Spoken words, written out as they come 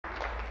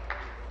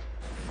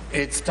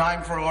It's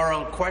time for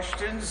oral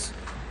questions.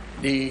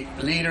 The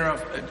leader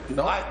of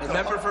the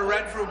member for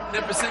Renfrew,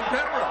 Nipissing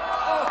Pembroke.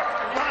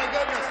 Oh my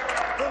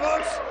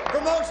goodness!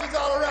 Promotions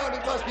all around.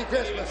 It must be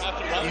Christmas.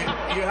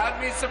 You had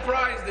me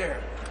surprised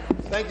there.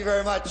 Thank you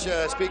very much,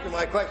 Speaker.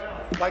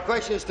 My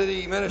question is to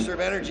the Minister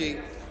of Energy.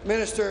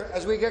 Minister,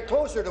 as we get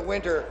closer to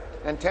winter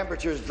and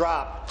temperatures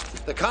drop,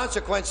 the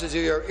consequences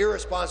of your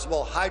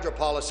irresponsible hydro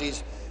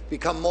policies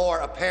become more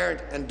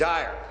apparent and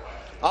dire.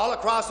 All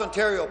across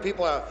Ontario,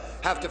 people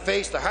have to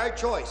face the hard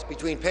choice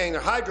between paying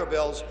their hydro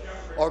bills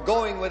or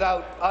going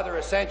without other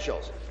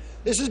essentials.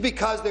 This is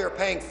because they are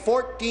paying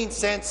 14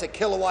 cents a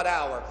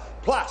kilowatt-hour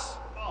plus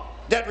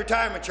debt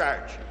retirement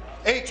charge,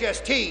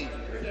 HST,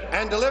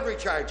 and delivery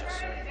charges.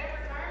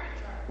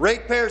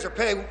 Ratepayers are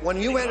paying.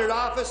 When you entered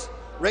office,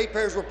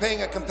 ratepayers were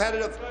paying a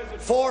competitive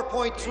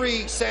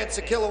 4.3 cents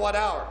a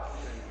kilowatt-hour.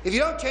 If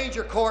you don't change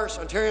your course,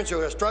 Ontarians who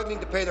are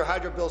struggling to pay their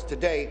hydro bills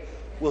today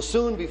will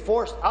soon be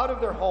forced out of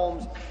their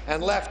homes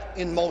and left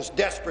in most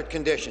desperate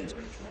conditions.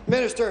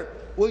 Minister,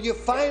 will you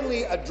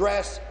finally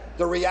address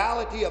the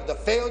reality of the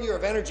failure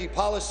of energy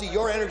policy,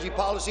 your energy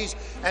policies,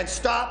 and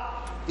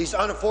stop these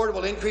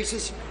unaffordable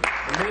increases?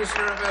 The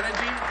Minister of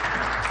Energy.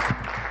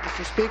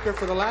 Mr. Speaker,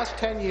 for the last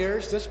 10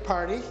 years, this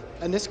party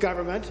and this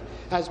government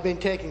has been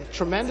taking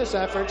tremendous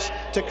efforts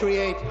to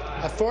create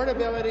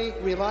affordability,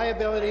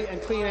 reliability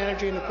and clean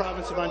energy in the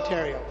province of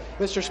Ontario.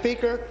 Mr.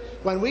 Speaker,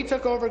 when we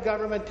took over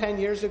government 10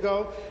 years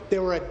ago,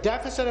 there were a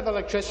deficit of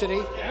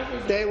electricity.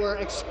 They were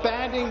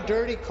expanding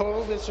dirty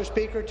coal, Mr.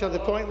 Speaker, to the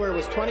point where it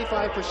was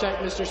 25%,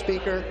 Mr.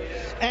 Speaker,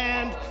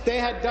 and they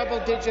had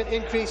double-digit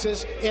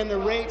increases in the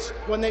rates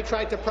when they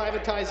tried to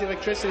privatize the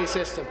electricity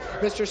system.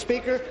 Mr.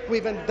 Speaker,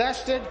 we've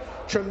invested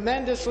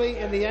tremendously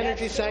in the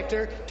energy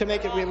sector to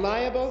make it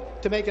reliable,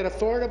 to make it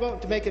affordable,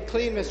 to make it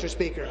clean, Mr.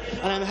 Speaker.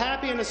 And I'm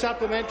happy in the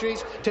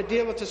supplementaries to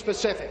deal with the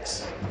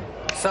specifics.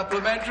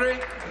 Supplementary.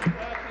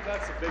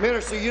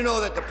 Minister, you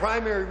know that the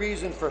primary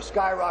reason for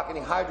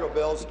skyrocketing hydro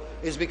bills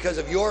is because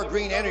of your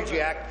Green Energy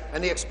Act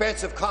and the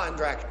expensive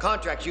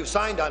contracts you've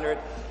signed under it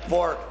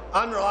for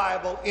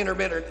unreliable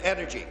intermittent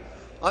energy.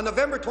 On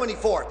November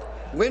 24th,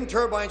 wind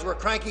turbines were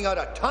cranking out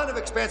a ton of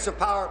expensive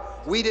power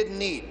we didn't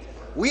need.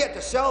 We had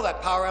to sell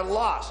that power at a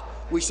loss.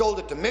 We sold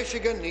it to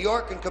Michigan, New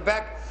York and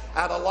Quebec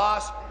at a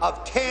loss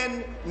of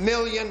 $10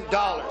 million.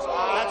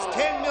 That's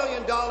 $10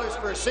 million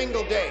for a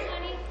single day.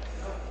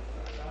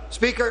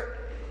 Speaker,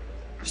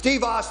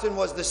 Steve Austin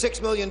was the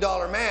 $6 million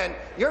man.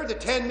 You're the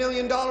 $10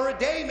 million a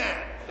day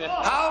man.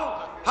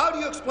 How do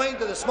you explain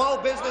to the small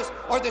business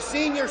or the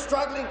senior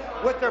struggling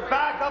with their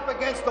back up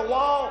against the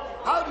wall,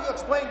 how do you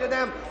explain to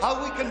them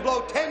how we can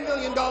blow $10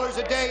 million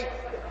a day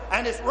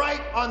and it's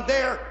right on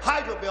their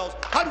hydro bills?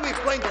 How do we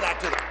explain to that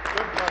to them?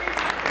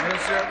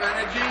 Minister of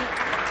Energy.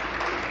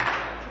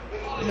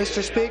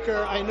 Mr.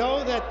 Speaker, I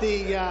know that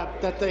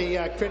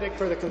the critic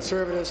for the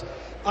Conservatives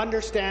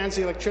understands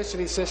the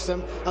electricity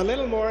system a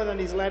little more than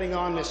he's letting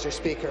on, Mr.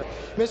 Speaker.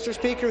 Mr.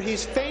 Speaker,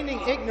 he's feigning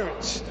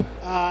ignorance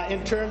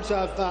in terms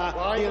of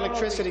the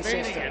electricity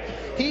system.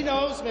 He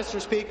knows,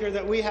 Mr. Speaker,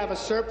 that we have a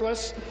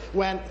surplus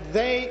when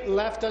they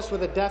left us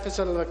with a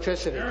deficit of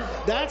electricity.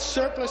 That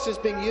surplus is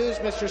being used,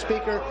 Mr.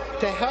 Speaker,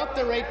 to help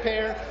the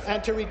ratepayer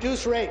and to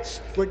reduce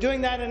rates. We're doing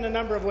that in a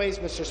number of ways,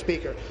 Mr.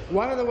 Speaker.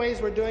 One of the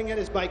ways we're doing it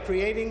is by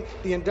creating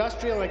the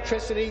Industrial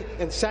Electricity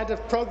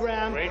Incentive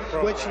Program,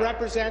 which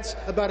represents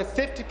about a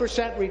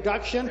 50%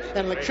 reduction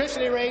in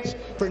electricity rates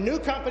for new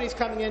companies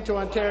coming into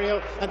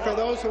Ontario and for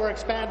those who are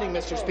expanding,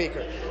 Mr.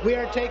 Speaker. We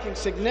are taking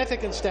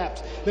significant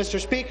steps. Mr.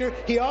 Speaker,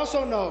 he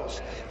also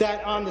knows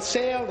that on the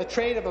sale, the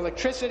trade of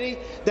electricity,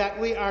 that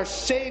we are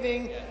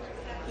saving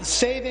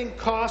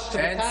costs to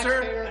the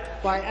taxpayer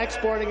by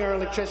exporting our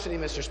electricity,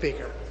 Mr.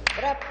 Speaker.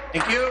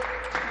 Thank you.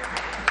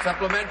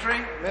 Supplementary.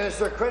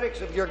 Minister,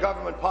 critics of your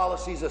government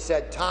policies have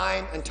said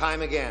time and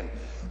time again,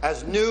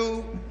 as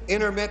new,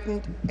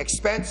 intermittent,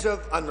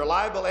 expensive,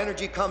 unreliable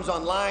energy comes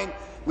online,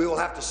 we will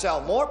have to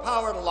sell more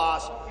power at a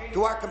loss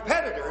to our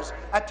competitors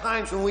at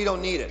times when we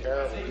don't need it.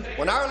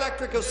 When our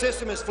electrical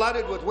system is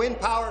flooded with wind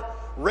power,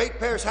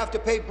 ratepayers have to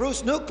pay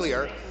Bruce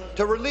Nuclear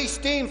to release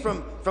steam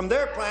from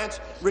their plants,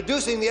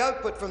 reducing the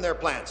output from their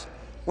plants.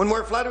 When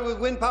we're flooded with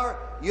wind power,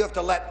 you have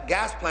to let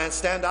gas plants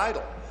stand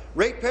idle.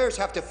 Ratepayers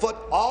have to foot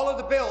all of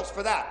the bills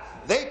for that.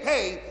 They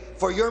pay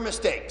for your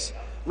mistakes.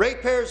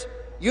 Ratepayers,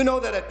 you know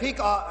that at peak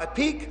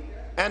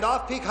and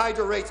off-peak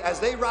hydro rates,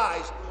 as they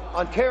rise,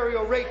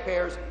 Ontario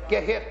ratepayers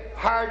get hit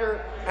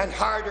harder and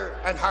harder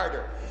and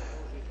harder.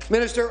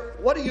 Minister,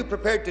 what are you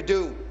prepared to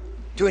do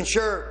to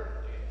ensure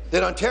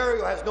that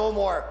Ontario has no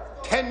more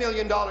 $10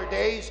 million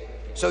days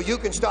so you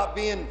can stop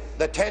being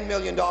the $10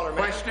 million man?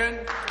 Question.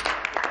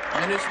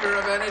 Minister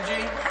of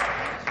Energy.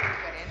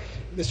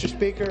 Mr.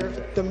 Speaker,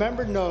 the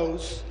member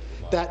knows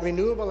that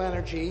renewable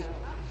energy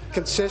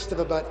consist of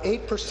about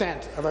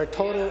 8% of our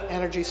total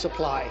energy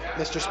supply,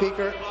 Mr.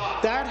 Speaker.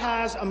 That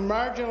has a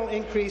marginal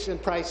increase in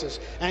prices,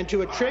 and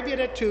to attribute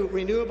it to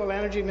renewable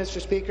energy,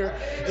 Mr. Speaker,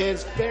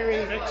 is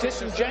very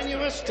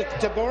disingenuous,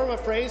 to borrow a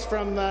phrase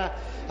from the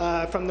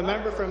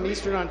member from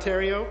Eastern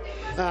Ontario.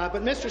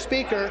 But, Mr.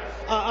 Speaker,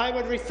 I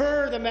would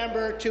refer the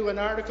member to an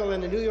article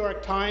in the New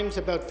York Times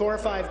about 4 or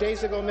 5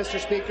 days ago, Mr.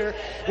 Speaker,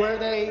 where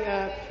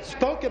they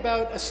spoke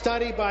about a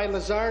study by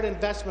Lazard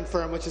Investment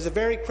Firm, which is a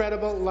very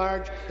credible,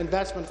 large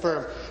investment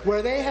firm,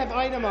 where they have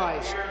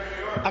itemized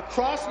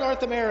across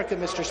North America,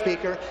 Mr.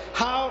 Speaker,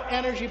 how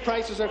energy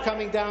prices are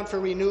coming down for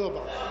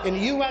renewable. In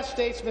U.S.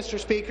 states, Mr.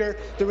 Speaker,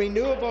 the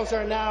renewables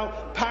are now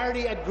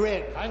parity at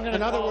grid.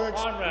 In other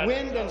words,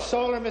 wind and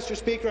solar, Mr.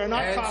 Speaker, are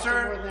not costing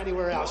more than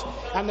anywhere else.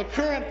 And the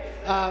current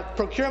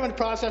procurement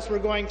process we're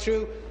going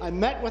through, I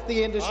met with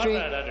the industry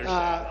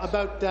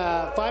about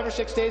 5 or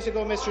 6 days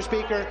ago, Mr.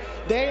 Speaker.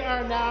 They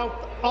are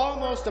now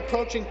almost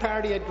approaching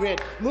parity at grid.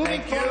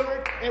 Moving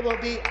forward, it will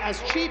be as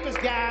cheap as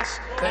gas,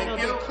 and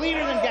it will be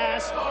cleaner than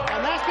gas,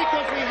 and that's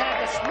because we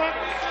have a smart...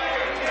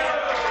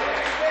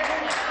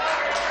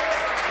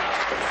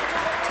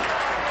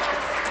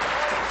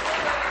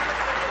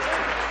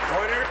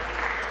 Order.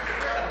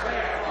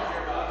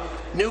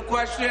 New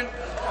question.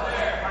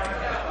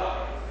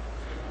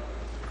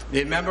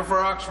 The member for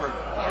Oxford.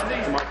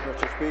 Thank you much,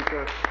 Mr.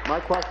 Speaker. My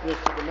question is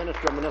to the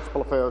Minister of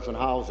Municipal Affairs and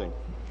Housing.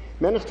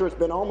 Minister, it's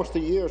been almost a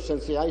year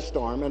since the ice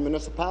storm, and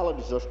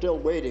municipalities are still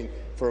waiting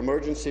for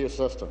emergency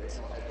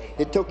assistance.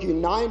 It took you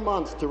 9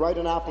 months to write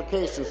an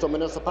application so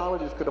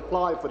municipalities could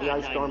apply for the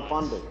ice storm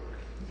funding.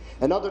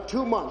 Another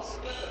 2 months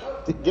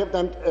to give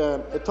them.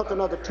 It took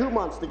another 2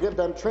 months to give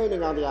them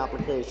training on the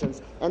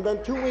applications, and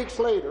then 2 weeks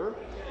later,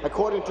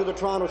 according to the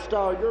Toronto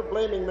Star, you're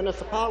blaming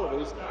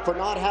municipalities for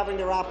not having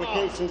their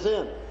applications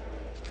in.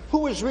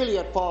 Who is really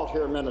at fault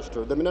here,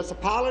 Minister? The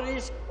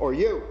municipalities or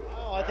you?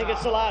 Oh, I think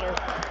it's the latter.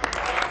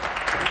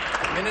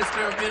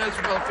 Minister of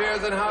Municipal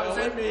Affairs and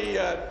Housing.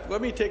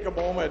 Let me take a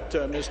moment,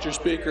 Mr.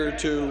 Speaker,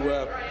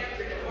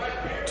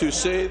 to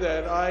say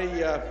that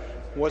I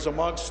was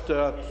amongst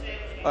a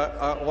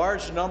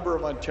large number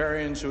of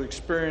Ontarians who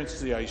experienced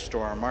the ice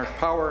storm. Our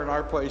power in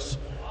our place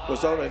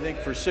was out, I think,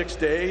 for 6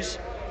 days,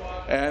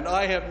 and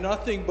I have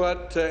nothing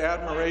but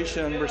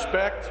admiration and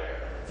respect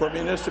for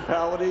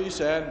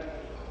municipalities and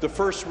the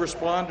first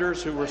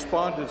responders who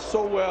responded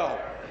so well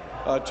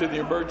to the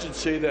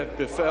emergency that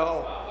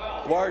befell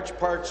large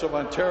parts of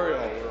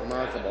Ontario.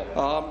 Remarkable.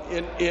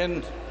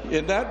 In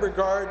that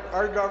regard,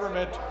 our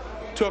government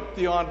took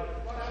the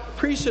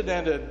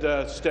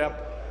unprecedented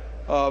step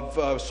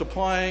of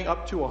supplying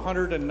up to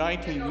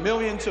 $190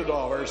 million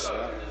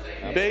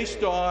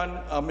based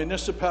on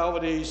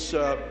municipalities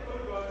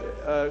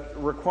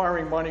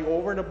requiring money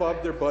over and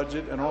above their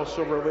budget and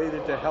also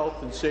related to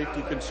health and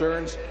safety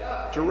concerns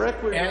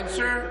directly related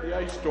to the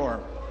ice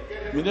storm.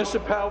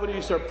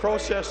 Municipalities are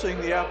processing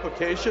the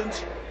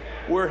applications.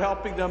 We're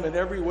helping them in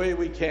every way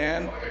we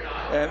can,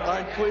 and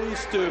I'm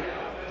pleased to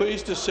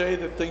say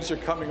that things are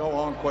coming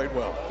along quite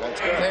well. That's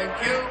good.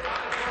 Thank you.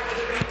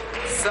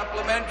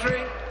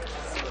 Supplementary.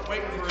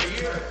 Waiting for a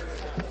year.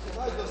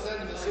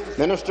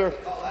 Minister,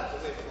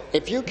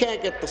 if you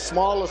can't get the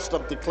smallest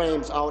of the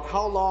claims out,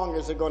 how long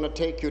is it going to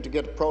take you to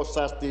get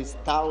processed these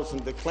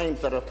the claims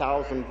that are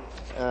 1,000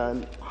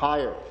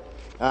 higher?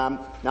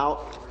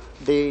 Now,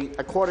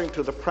 according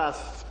to the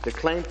press, the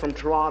claim from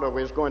Toronto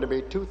is going to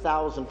be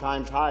 2,000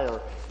 times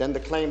higher than the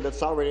claim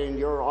that's already in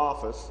your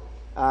office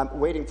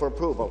waiting for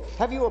approval.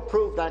 Have you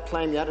approved that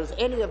claim yet? Has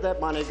any of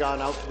that money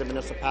gone out to the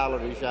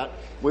municipalities yet?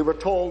 We were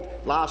told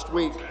last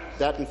week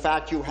that, in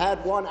fact, you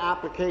had one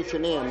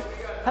application in.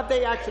 Have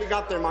they actually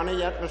got their money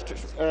yet, Mr.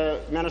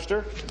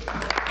 Minister?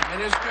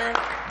 Minister.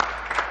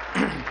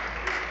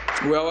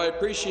 Well, I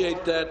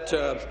appreciate that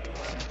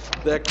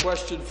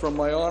question from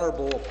my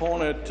honourable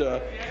opponent,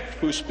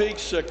 who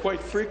speaks quite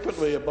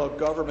frequently about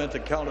government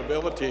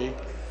accountability.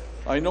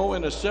 I know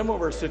in a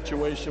similar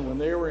situation when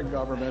they were in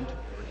government,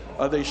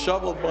 they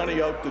shoveled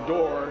money out the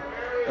door,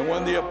 and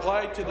when they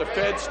applied to the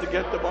feds to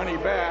get the money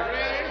back,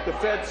 the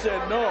feds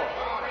said no.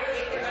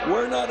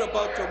 We're not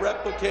about to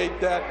replicate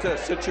that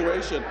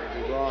situation.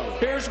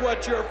 Here's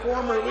what your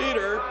former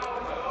leader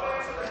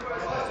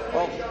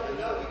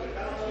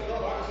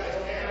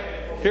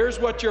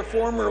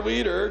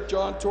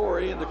John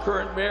Tory, and the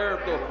current mayor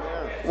of the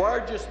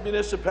largest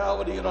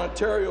municipality in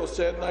Ontario,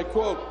 said, and I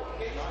quote,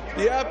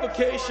 "The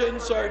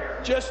applications are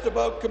just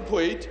about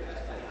complete.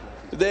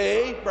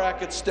 They,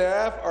 bracket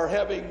staff, are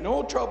having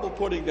no trouble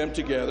putting them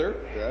together,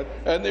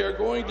 and they are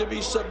going to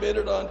be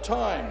submitted on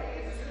time.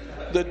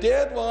 The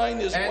deadline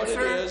is what it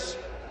is,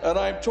 and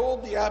I'm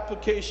told the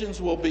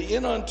applications will be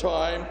in on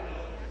time,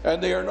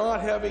 and they are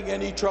not having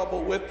any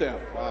trouble with them."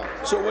 Wow.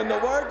 So when the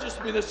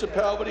largest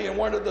municipality and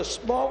one of the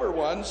smaller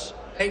ones,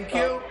 thank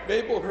you,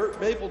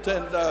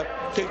 Mapleton,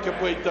 can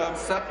complete them,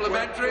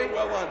 supplementary, we're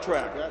well on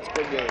track. That's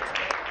good news.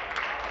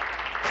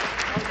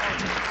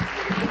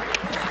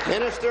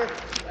 Minister,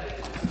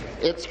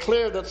 it's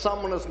clear that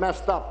someone has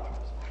messed up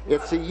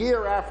It's a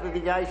year after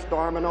the ice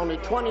storm, and only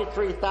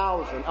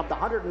 23,000 of the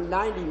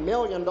 $190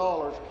 million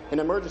in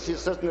emergency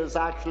assistance is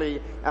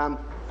actually,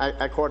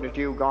 according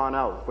to you, gone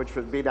out, which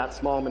would be that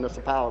small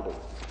municipality.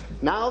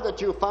 Now that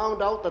you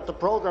found out that the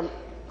program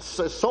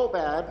is so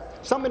bad,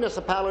 some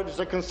municipalities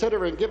are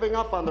considering giving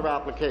up on their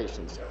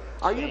applications.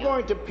 Are you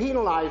going to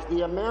penalize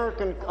the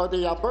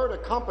Alberta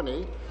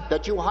company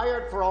that you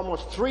hired for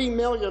almost $3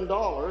 million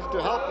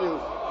to help you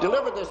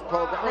deliver this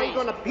program? Are you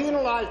going to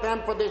penalize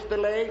them for this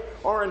delay,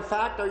 or in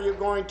fact are you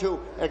going to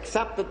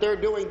accept that they're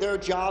doing their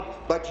job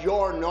but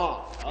you're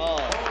not?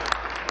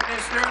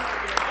 Minister.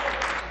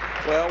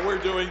 Well, we're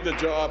doing the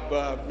job,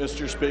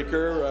 Mr.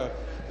 Speaker.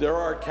 There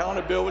are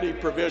accountability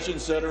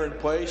provisions that are in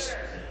place.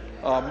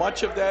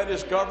 Much of that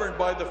is governed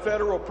by the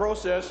federal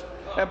process.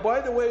 And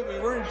by the way, we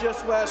weren't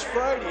just last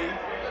Friday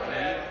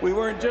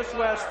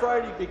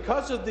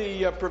because of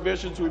the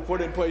provisions we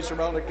put in place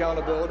around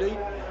accountability,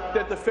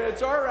 that the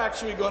feds are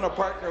actually going to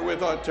partner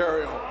with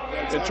Ontario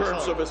in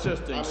terms of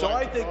assisting. So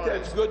I think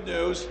that's good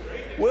news.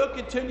 We'll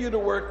continue to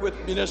work with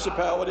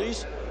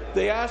municipalities.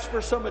 They asked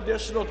for some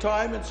additional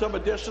time and some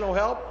additional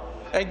help.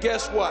 And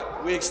guess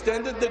what? We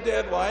extended the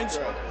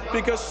deadlines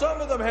because some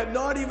of them had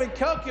not even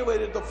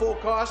calculated the full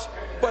cost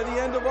by the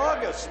end of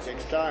August.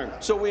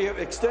 So we have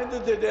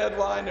extended the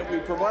deadline and we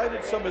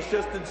provided some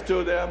assistance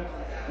to them.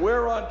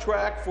 We're on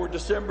track for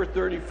December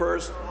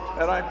 31st,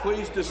 and I'm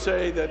pleased to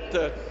say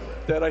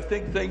that I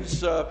think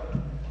things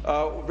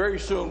very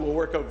soon will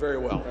work out very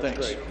well.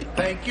 Thanks.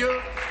 Thank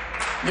you.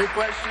 New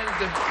questions,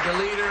 the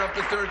Leader of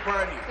the Third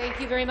Party.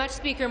 Thank you very much,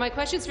 Speaker. My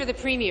question is for the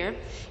Premier.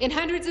 In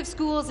hundreds of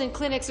schools and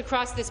clinics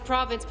across this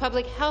province,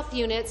 public health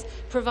units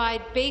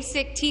provide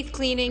basic teeth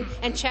cleaning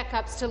and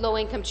checkups to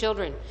low-income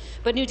children.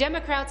 But New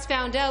Democrats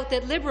found out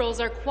that Liberals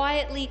are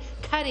quietly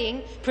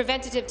cutting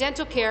preventative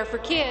dental care for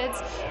kids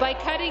by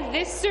cutting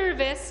this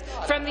service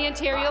from the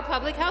Ontario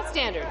Public Health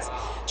Standards.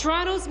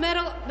 Toronto's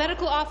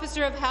medical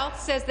officer of health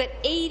says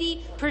that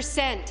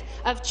 80%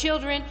 of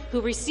children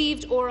who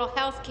received oral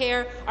health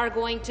care are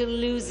going to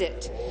lose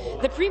it.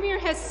 The Premier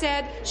has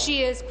said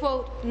she is,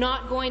 quote,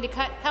 not going to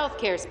cut health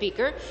care,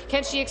 Speaker.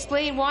 Can she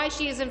explain why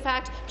she is in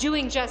fact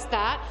doing just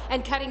that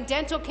and cutting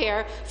dental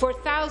care for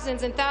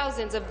thousands and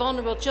thousands of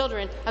vulnerable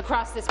children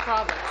across this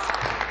province?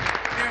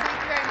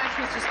 Thank you very much,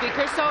 Mr.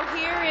 Speaker. So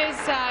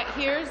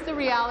here's the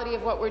reality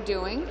of what we're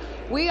doing.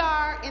 We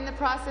are in the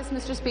process,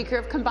 Mr. Speaker,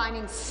 of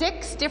combining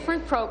 6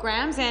 different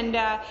programs, and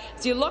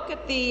as you look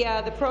at the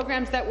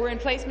programs that were in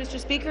place, Mr.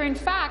 Speaker, in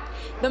fact,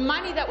 the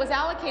money that was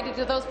allocated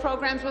to those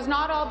programs was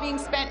not all being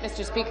spent,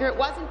 Mr. Speaker. It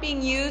wasn't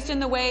being used in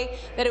the way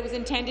that it was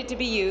intended to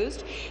be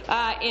used.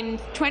 In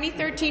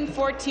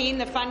 2013-14,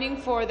 the funding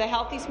for the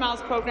Healthy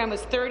Smiles program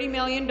was $30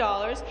 million,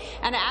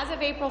 and as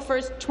of April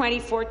 1st,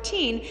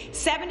 2014,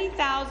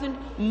 70,000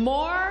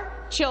 more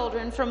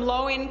children from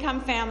low-income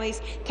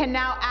families can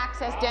now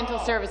access dental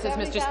services,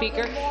 Mr.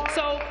 Speaker.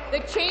 So the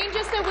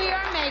changes that we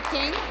are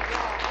making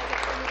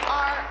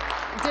are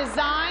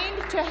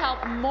designed to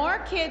help more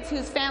kids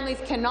whose families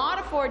cannot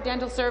afford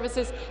dental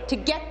services to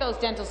get those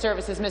dental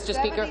services, Mr.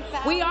 Speaker.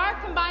 We are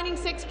combining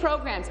 6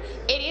 programs.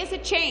 It is a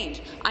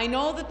change. I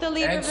know that the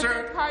Leader of the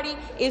Third Party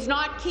is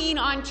not keen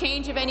on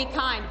change of any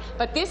kind,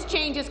 but this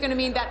change is going to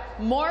mean that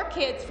more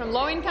kids from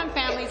low-income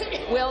families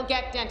will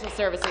get dental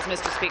services,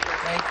 Mr. Speaker.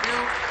 Thank you.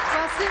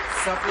 Well,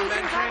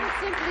 Supplementary.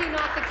 that is simply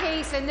not the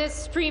case, and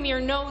this Premier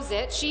knows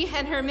it. She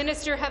and her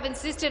minister have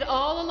insisted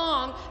all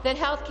along that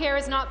health care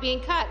is not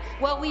being cut.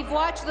 Well, we've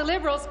watched the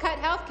Liberals cut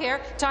health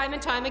care time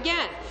and time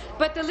again.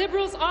 But the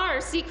Liberals are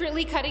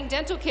secretly cutting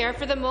dental care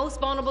for the most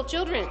vulnerable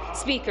children,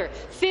 Speaker.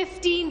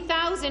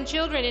 15,000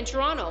 children in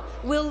Toronto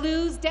will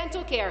lose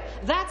dental care.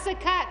 That's a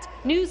cut.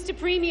 News to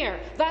Premier.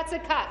 That's a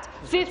cut.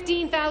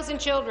 15,000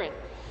 children.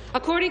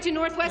 According to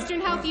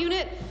Northwestern Health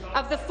Unit,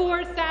 of the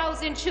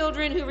 4,000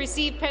 children who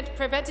received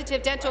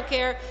preventative dental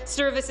care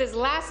services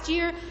last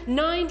year,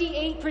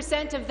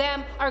 98% of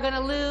them are going to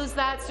lose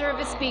that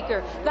service,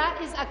 Speaker.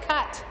 That is a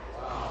cut.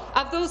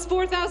 Of those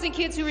 4,000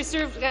 kids who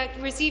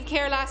received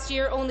care last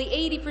year, only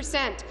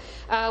 80%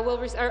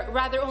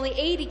 only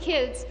 80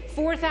 kids,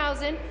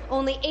 4,000,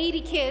 only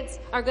 80 kids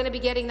are going to be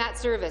getting that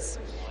service.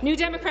 New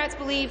Democrats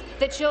believe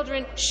that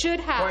children should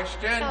have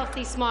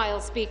healthy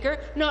smiles, Speaker,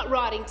 not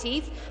rotting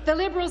teeth. The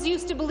Liberals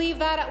used to believe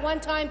that at one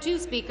time too,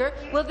 Speaker.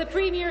 Will the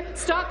Premier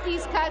stop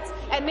these cuts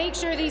and make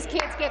sure these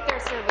kids get their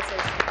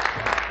services?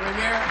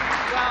 Premier.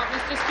 Well,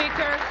 Mr.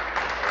 Speaker,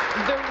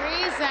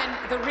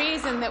 the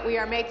reason that we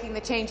are making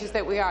the changes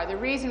that we are, the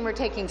reason we're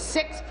taking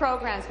 6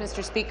 programs,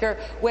 Mr. Speaker,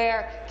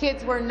 where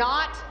kids were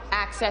not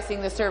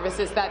accessing the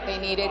services that they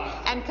needed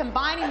and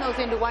combining those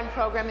into one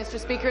program, Mr.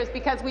 Speaker, is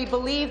because we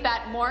believe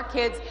that more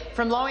kids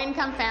from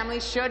low-income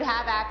families should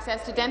have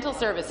access to dental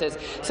services.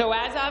 So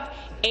as of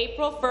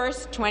April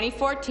 1st,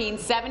 2014,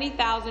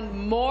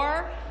 70,000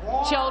 more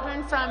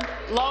children from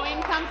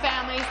low-income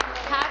families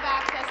have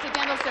access to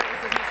dental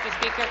services, Mr.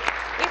 Speaker.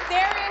 If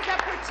there is a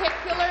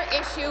particular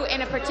issue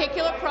in a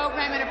particular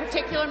program in a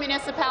particular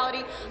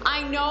municipality,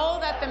 I know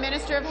that the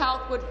Minister of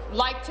Health would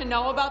like to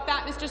know about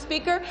that, Mr.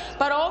 Speaker,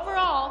 but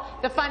overall,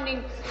 the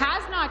funding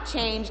has not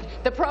changed,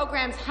 the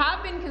programs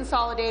have been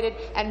consolidated,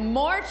 and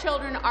more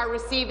children are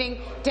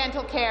receiving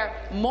dental care.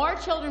 More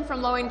children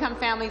from low-income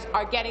families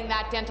are getting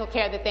that dental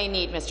care that they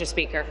need, Mr.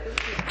 Speaker.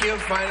 Thank you.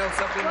 Final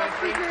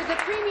supplementary. Well, Speaker, the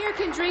Premier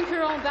can drink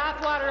her own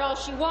bathwater all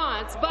she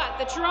wants, but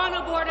the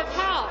Toronto Board of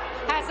Health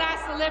has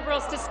asked the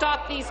Liberals to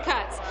stop these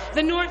cuts.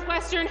 The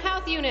Northwestern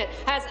Health Unit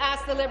has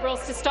asked the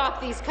Liberals to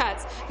stop these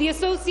cuts. The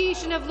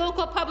Association of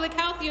Local Public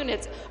Health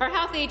Units, or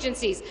health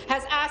agencies,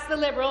 has asked the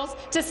Liberals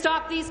to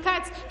stop these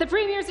cuts. The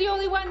Premier's the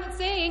only one that's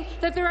saying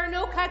that there are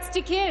no cuts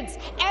to kids.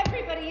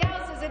 Everybody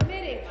else is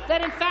admitting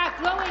that, in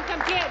fact,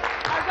 low-income kids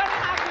are going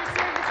to have their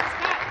services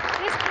cut.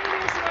 This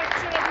Premier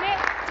should admit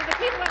to the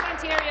people of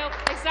Ontario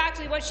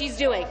exactly what she's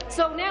doing.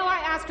 So now I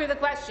ask her the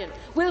question,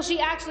 will she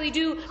actually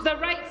do the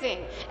right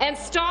thing and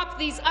stop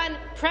these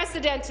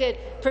unprecedented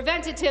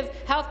preventative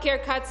health care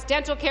cuts,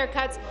 dental care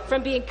cuts,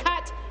 from being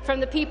cut from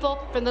the people,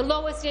 from the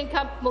lowest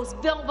income, most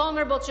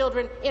vulnerable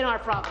children in our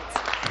province?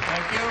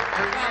 Thank you.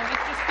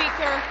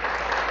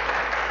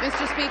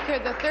 Mr. Speaker,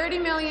 the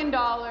 $30 million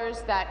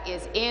that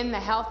is in the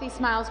Healthy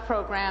Smiles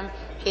program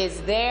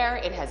is there.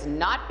 It has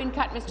not been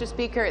cut, Mr.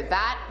 Speaker.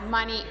 That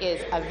money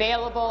is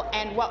available.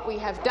 And what we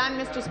have done,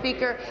 Mr.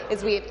 Speaker,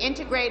 is we have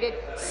integrated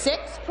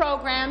 6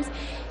 programs.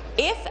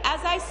 If,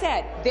 as I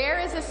said, there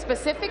is a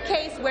specific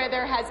case where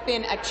there has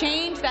been a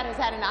change that has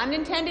had an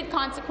unintended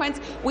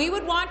consequence, we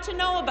would want to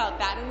know about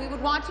that, and we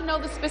would want to know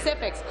the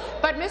specifics.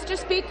 But, Mr.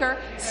 Speaker,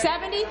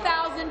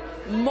 70,000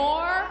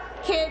 more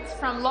kids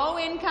from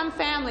low-income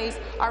families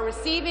are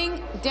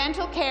receiving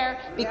dental care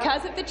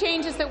because of the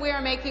changes that we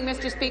are making,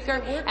 Mr.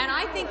 Speaker, and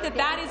I think that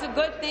that is a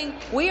good thing.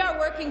 We are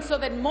working so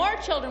that more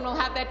children will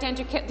have that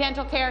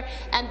dental care,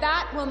 and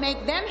that will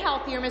make them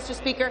healthier, Mr.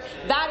 Speaker.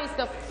 That is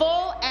the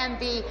full and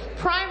the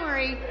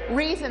primary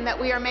reason that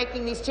we are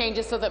making these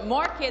changes, so that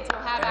more kids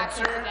will have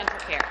access to dental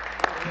care.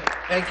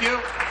 Thank you.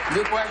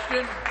 New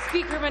question.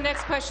 Speaker, my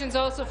next question is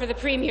also for the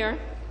Premier.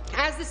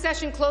 As the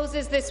session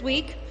closes this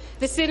week,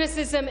 the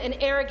cynicism and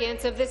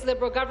arrogance of this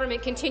Liberal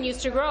government continues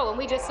to grow, and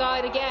we just saw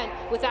it again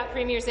with that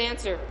Premier's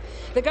answer.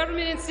 The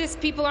government insists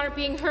people aren't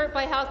being hurt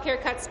by health care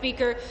cuts,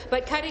 Speaker,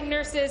 but cutting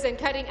nurses and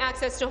cutting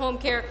access to home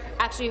care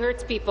actually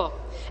hurts people.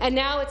 And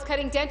now it's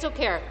cutting dental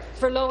care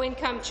for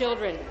low-income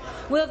children.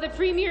 Will the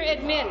Premier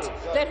admit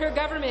that her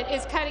government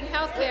is cutting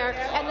health care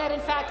and that, in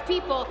fact,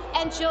 people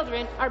and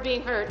children are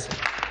being hurt?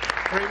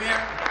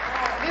 Premier.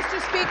 Mr.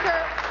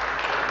 Speaker,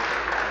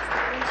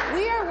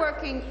 we are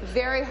working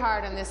very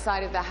hard on this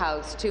side of the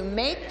House to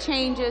make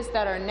changes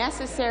that are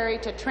necessary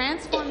to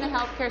transform the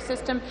healthcare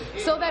system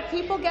so that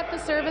people get the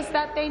service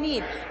that they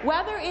need.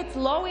 Whether it's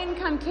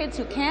low-income kids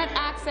who can't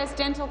access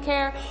dental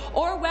care,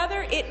 or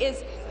whether it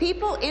is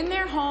people in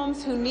their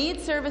homes who need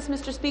service,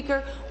 Mr.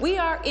 Speaker, we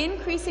are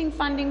increasing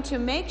funding to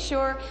make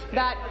sure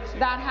that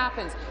that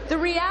happens. The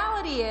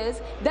reality is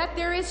that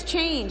there is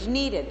change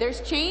needed.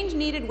 There's change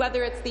needed,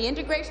 whether it's the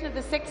integration of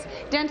the 6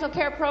 dental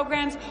care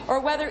programs or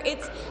whether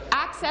it's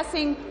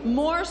accessing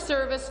more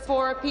service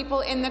for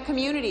people in the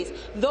communities.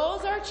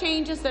 Those are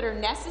changes that are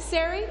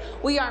necessary.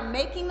 We are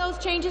making those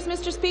changes,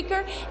 Mr.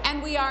 Speaker,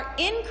 and we are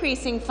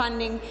increasing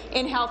funding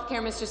in health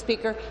care, Mr.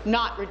 Speaker,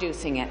 not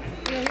reducing it.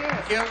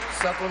 Thank you.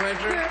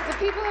 Supplementary. The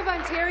people of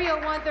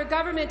Ontario want their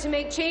government to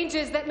make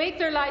changes that make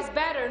their lives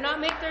better,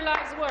 not make their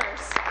lives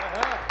worse.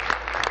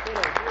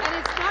 And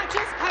it's not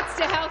just cuts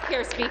to health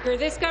care, Speaker.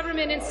 This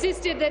government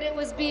insisted that it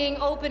was being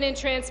open and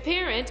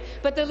transparent,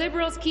 but the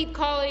Liberals keep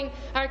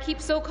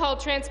so-called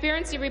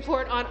transparency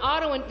report on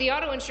the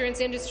auto insurance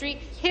industry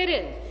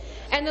hidden.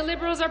 And the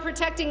Liberals are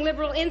protecting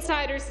Liberal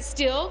insiders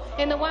still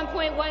in the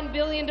 $1.1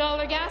 billion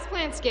gas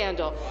plant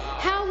scandal.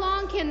 How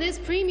long can this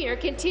Premier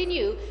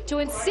continue to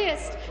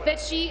insist that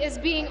she is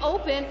being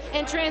open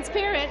and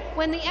transparent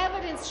when the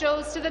evidence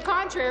shows to the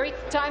contrary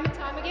time and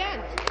time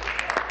again?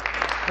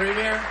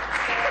 Premier.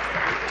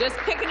 Just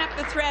picking up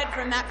the thread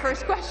from that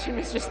first question,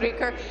 Mr.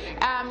 Speaker.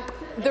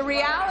 The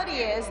reality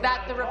is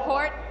that the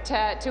report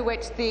to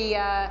which the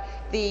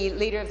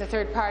Leader of the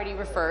Third Party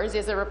refers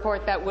is a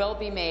report that will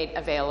be made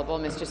available,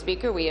 Mr.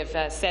 Speaker. We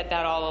have said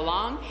that all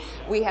along.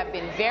 We have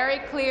been very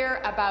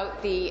clear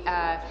about the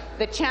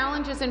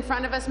challenges in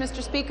front of us,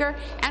 Mr. Speaker,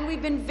 and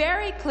we've been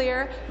very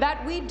clear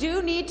that we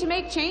do need to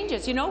make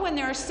changes. You know, when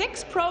there are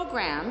 6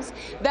 programs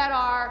that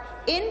are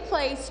in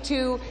place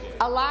to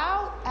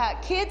allow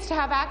kids to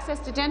have access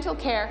to dental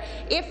care,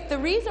 if the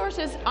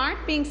resources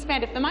aren't being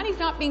spent, if the money's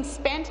not being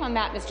spent on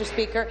that, Mr.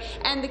 Speaker,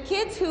 and the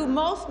kids who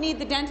most most need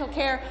the dental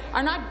care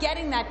are not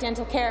getting that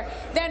dental care,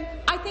 then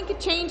I think a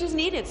change is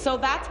needed. So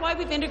that's why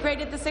we've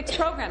integrated the 6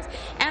 programs.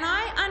 And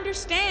I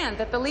understand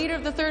that the leader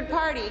of the third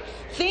party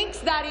thinks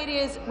that it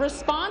is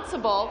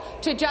responsible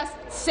to just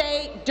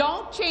say,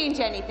 don't change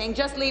anything,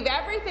 just leave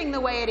everything the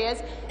way it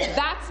is.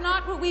 That's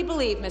not what we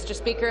believe, Mr.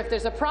 Speaker. If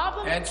there's a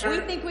problem, we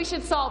think we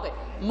should solve it.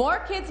 More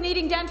kids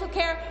needing dental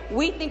care,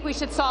 we think we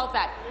should solve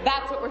that.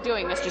 That's what we're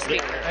doing, Mr.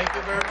 Speaker. Thank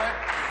you very much.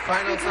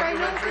 Final Speaker, I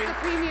note supplementary.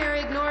 that the Premier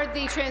ignored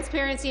the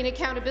transparency and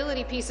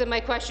accountability piece of my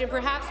question.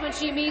 Perhaps when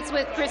she meets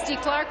with Christy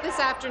Clark this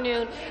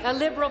afternoon, a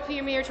Liberal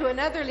Premier to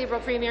another Liberal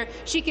Premier,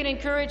 she can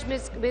encourage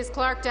Ms.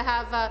 Clark to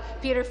have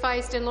Peter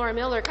Feist and Laura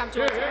Miller come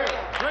to Ontario to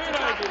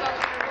talk about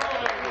her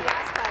role in the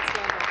Gaspat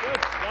scandal.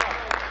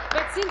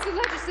 But since the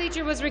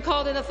legislature was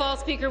recalled in the fall,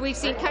 Speaker, we've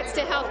seen cuts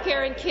to health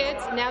care and kids,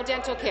 now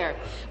dental care.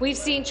 We've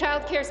seen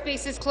child care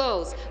spaces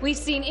closed. We've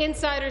seen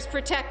insiders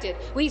protected.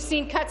 We've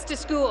seen cuts to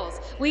schools.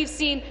 We've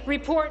seen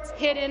reports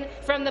hidden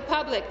from the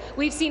public.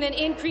 We've seen an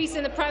increase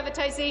in the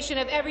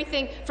privatization of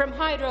everything from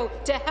hydro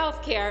to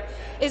health care.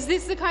 Is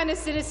this the kind of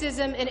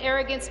cynicism and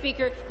arrogance,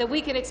 Speaker, that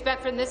we can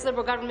expect from this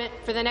Liberal government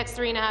for the next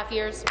 3.5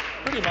 years?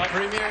 Pretty much.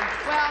 Premier.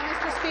 Well,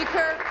 Mr.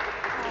 Speaker,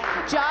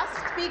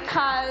 just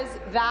because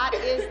that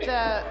is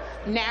the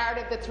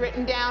narrative that's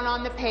written down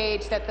on the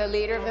page that the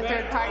leader of the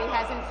third party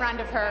has in front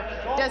of her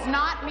does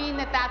not mean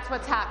that that's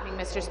what's happening,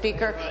 Mr.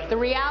 Speaker. The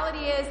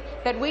reality is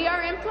that we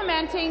are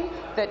implementing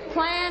the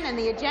plan and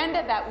the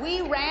agenda that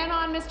we ran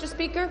on, Mr.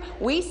 Speaker.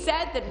 We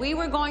said that we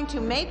were going to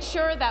make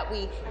sure that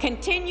we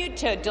continued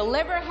to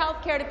deliver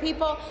health care to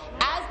people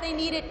as they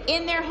need it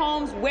in their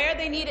homes, where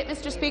they need it,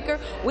 Mr. Speaker.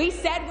 We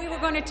said we were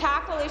going to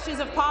tackle issues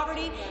of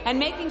poverty and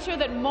making sure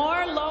that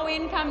more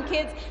low-income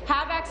kids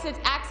have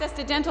access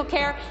to dental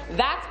care.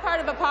 That's part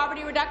of a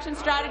poverty reduction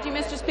strategy,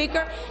 Mr.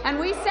 Speaker. And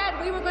we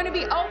said we were going to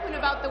be open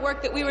about the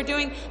work that we were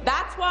doing.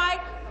 That's why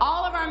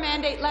all of our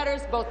mandate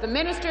letters, both the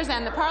ministers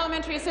and the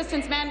parliamentary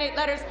assistants' mandate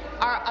letters,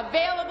 are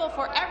available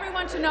for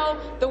everyone to know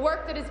the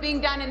work that is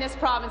being done in this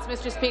province,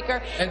 Mr.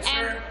 Speaker. And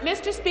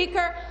Mr.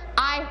 Speaker,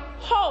 I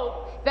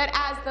hope that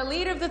as the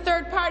leader of the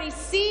third party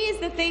sees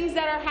the things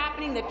that are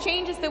happening, the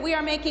changes that we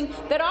are making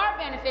that are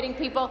benefiting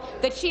people,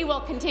 that she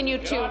will continue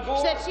to,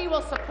 that she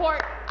will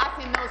support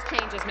us in those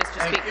changes,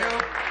 Mr. Speaker.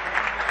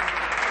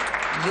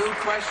 New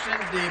question,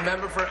 the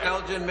member for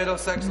Elgin,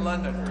 Middlesex,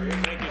 London.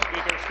 Thank you,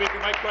 Speaker. Speaker,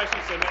 my question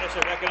is to the Minister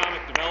of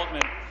Economic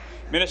Development.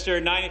 Minister,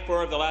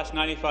 94 of the last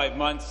 95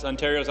 months,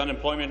 Ontario's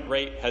unemployment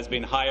rate has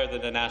been higher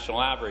than the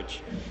national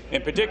average.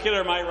 In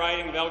particular, my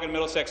riding of Elgin,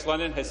 Middlesex,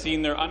 London has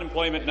seen their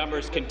unemployment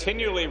numbers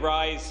continually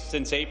rise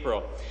since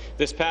April.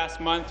 This past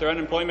month, their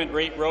unemployment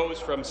rate rose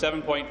from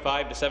 7.5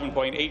 to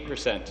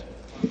 7.8%.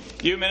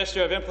 You,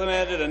 Minister, have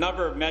implemented a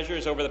number of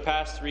measures over the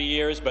past 3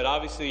 years, but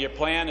obviously your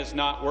plan is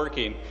not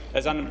working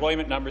as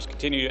unemployment numbers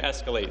continue to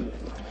escalate.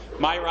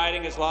 My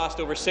riding has lost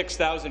over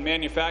 6,000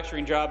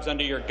 manufacturing jobs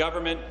under your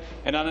government,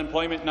 and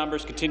unemployment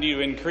numbers continue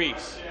to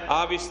increase.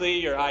 Obviously,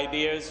 your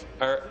ideas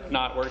are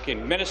not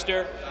working.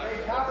 Minister,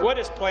 what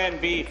is Plan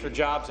B for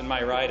jobs in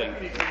my riding?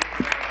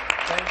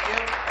 Thank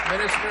you.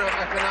 Minister of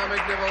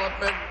Economic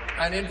Development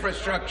and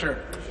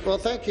Infrastructure. Well,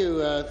 thank you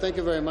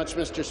very much,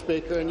 Mr.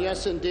 Speaker. And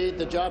yes, indeed,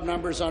 the job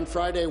numbers on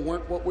Friday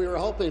weren't what we were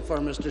hoping for,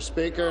 Mr.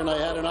 Speaker, and I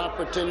had an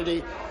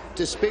opportunity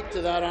to speak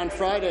to that on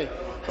Friday.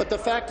 But the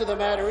fact of the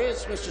matter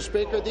is, Mr.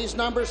 Speaker, these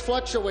numbers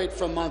fluctuate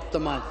from month to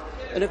month.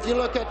 And if you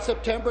look at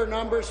September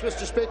numbers,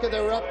 Mr. Speaker,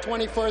 they were up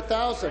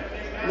 24,000.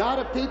 Not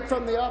a peep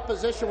from the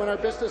opposition when our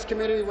business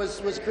community was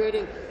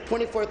creating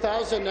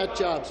 24,000 net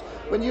jobs.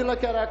 When you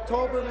look at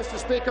October, Mr.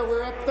 Speaker,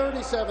 we're up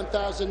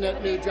 37,000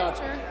 net new jobs.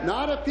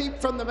 Not a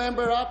peep from the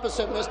member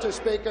opposite, Mr.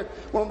 Speaker,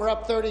 when we're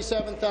up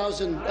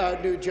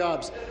 37,000 new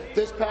jobs.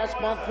 This past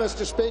month,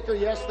 Mr. Speaker,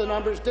 yes, the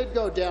numbers did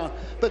go down,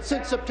 but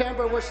since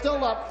September, we're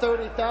still up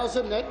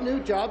 30,000 net new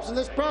jobs in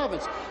this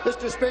province.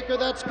 Mr. Speaker,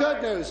 that's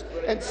good news.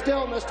 And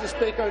still, Mr.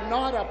 Speaker,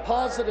 not a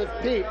positive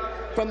peep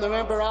from the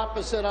member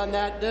opposite on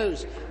that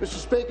news. Mr.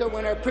 Speaker,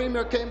 when our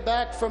Premier came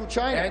back from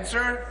China,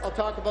 I'll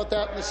talk about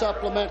that in the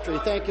supplementary.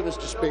 Thank you,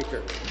 Mr.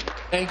 Speaker.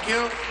 Thank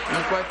you.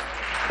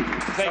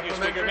 Thank you,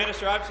 Speaker.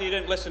 Minister, obviously you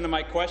didn't listen to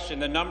my question.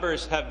 The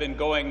numbers have been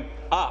going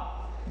up.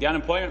 The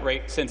unemployment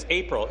rate since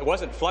April, it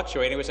wasn't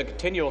fluctuating, it was a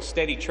continual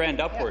steady trend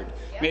upward.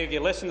 Maybe if you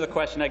listen to the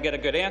question, I'd get a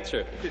good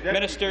answer.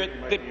 Minister,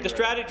 the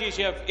strategies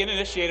you have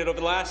initiated over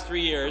the last 3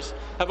 years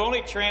have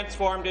only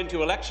transformed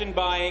into election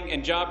buying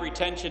and job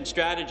retention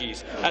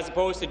strategies, as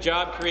opposed to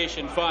job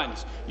creation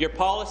funds. Your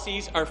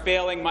policies are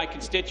failing my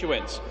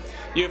constituents.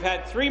 You've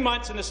had 3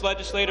 months in this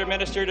legislature,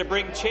 Minister, to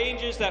bring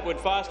changes that would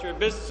foster a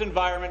business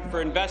environment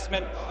for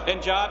investment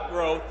and job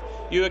growth.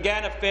 You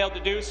again have failed to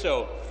do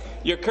so.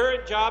 Your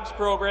current jobs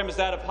program is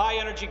that of high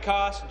energy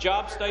costs,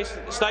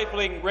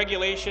 job-stifling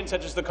regulations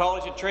such as the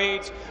College of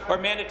Trades or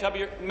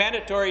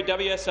mandatory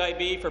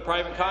WSIB for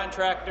private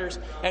contractors,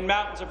 and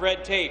mountains of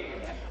red tape,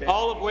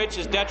 all of which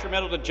is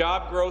detrimental to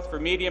job growth for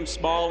medium,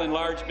 small and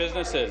large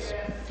businesses.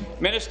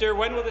 Minister,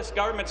 when will this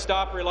government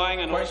stop relying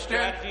on old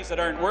strategies that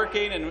aren't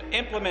working and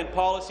implement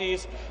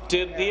policies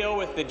to deal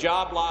with the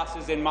job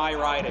losses in my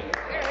riding?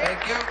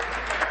 Thank you.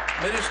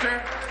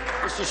 Minister.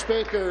 Mr.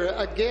 Speaker,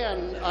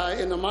 again,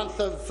 in the month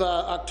of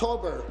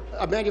October,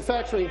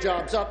 manufacturing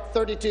jobs up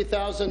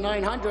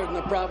 32,900 in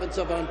the province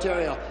of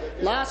Ontario.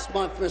 Last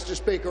month, Mr.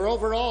 Speaker,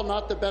 overall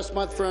not the best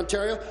month for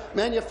Ontario.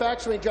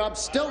 Manufacturing jobs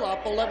still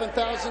up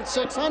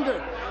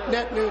 11,600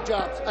 net new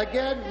jobs.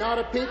 Again, not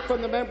a peep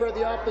from the member of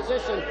the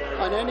opposition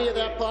on any of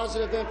that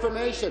positive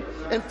information.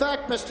 In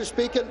fact, Mr.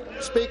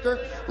 Speaker,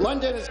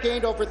 London has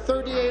gained over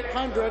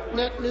 3,800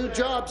 net new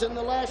jobs in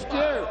the last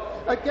year.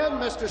 Again,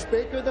 Mr.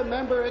 Speaker, the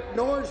member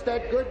ignores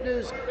that good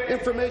news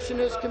information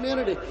in his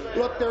community.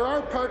 Look, there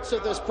are parts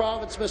of this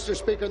province, Mr.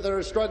 Speaker, that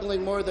are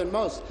struggling more than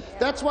most.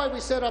 That's why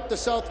we set up the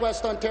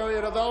Southwest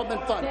Ontario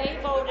Development Fund.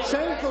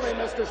 Shamefully,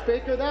 Mr.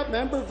 Speaker, that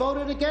member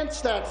voted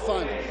against that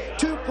fund.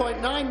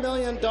 $2.9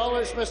 million,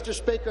 Mr.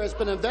 Speaker, has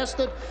been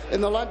invested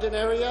in the London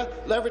area,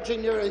 leveraging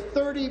nearly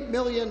 $30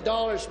 million,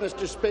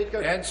 Mr.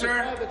 Speaker, in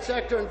private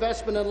sector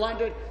investment in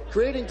London,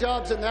 creating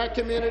jobs in that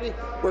community.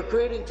 We're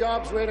creating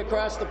jobs right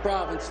across the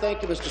province.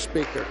 Thank you, Mr.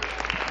 Speaker.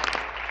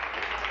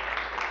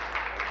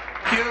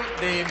 Thank you.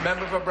 The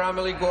member for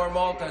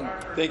Bramalea-Gore-Malton.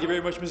 Thank you very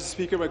much, Mr.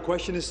 Speaker. My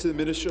question is to the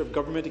Minister of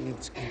Government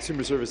and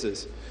Consumer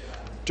Services.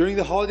 During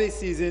the holiday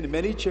season,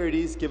 many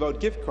charities give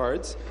out gift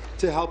cards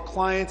to help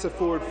clients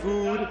afford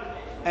food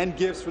and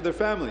gifts for their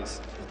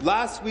families.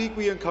 Last week,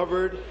 we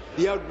uncovered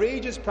the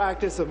outrageous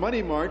practice of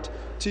Money Mart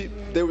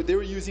they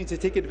were using to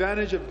take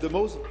advantage of the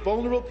most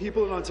vulnerable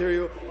people in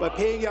Ontario by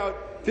paying out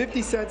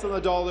 50 cents on the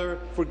dollar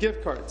for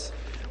gift cards.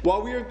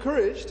 While we are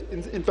encouraged,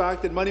 in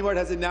fact, that Money Mart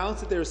has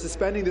announced that they are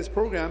suspending this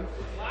program,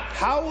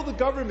 how will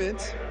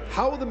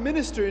the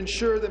minister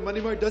ensure that Money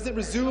Mart doesn't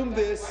resume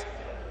this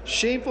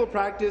shameful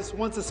practice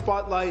once the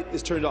spotlight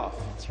is turned off?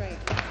 That's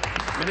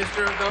right.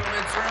 Minister of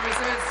Government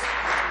Services.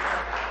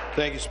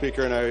 Thank you,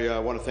 Speaker, and I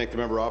want to thank the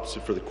member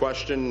opposite for the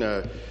question.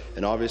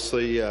 And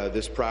obviously,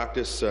 this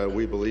practice,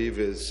 we believe,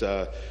 is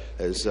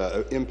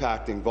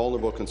impacting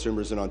vulnerable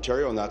consumers in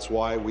Ontario, and that's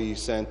why we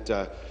sent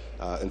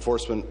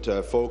enforcement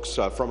folks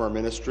from our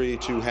ministry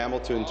to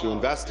Hamilton to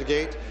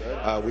investigate.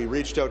 We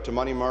reached out to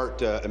Money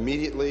Mart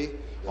immediately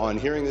on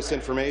hearing this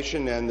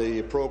information, and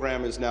the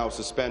program is now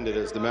suspended,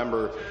 as the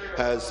member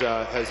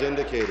has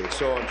indicated.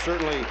 So I'm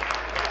certainly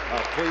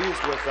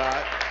pleased with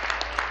that.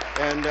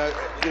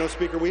 And,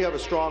 Speaker, we have a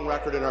strong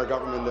record in our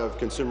government of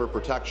consumer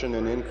protection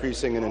and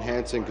increasing and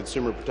enhancing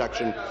consumer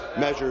protection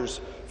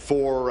measures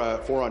for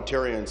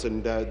Ontarians,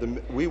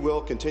 and we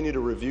will continue to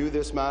review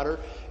this matter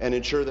and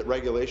ensure that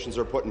regulations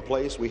are put in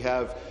place. We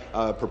have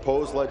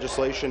proposed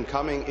legislation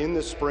coming in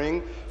the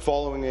spring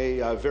following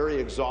a very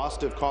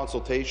exhaustive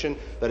consultation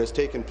that has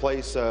taken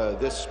place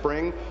this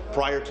spring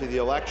prior to the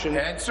election,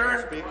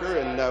 Speaker,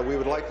 and we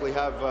would likely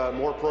have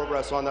more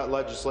progress on that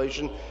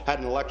legislation had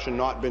an election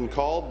not been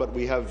called, but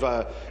we have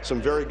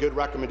some very good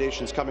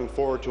recommendations coming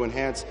forward to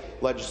enhance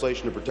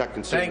legislation to protect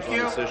consumers on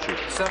this issue.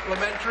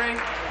 Supplementary.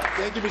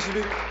 Thank you, Mr.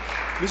 Speaker.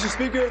 Mr.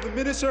 Speaker, the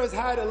minister has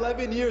had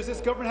 11 years.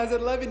 This government has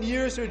had 11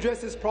 years to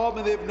address this problem,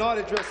 and they have not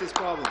addressed this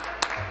problem.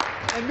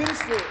 And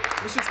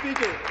Mr.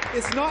 Speaker,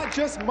 it's not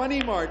just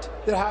Money Mart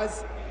that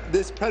has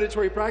this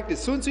predatory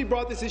practice. Since we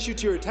brought this issue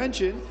to your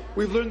attention,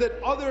 we've learned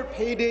that other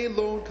payday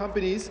loan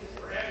companies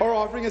are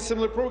offering a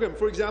similar program.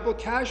 For example,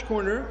 Cash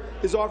Corner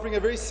is offering a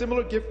very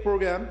similar gift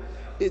program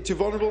to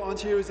vulnerable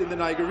Ontarians in the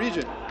Niagara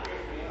region.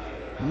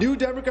 New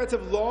Democrats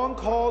have long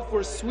called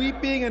for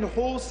sweeping and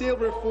wholesale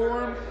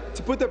reform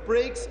to put the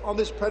brakes on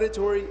this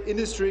predatory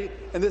industry,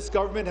 and this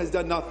government has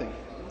done nothing.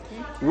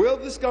 Will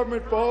this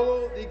government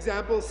follow the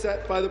example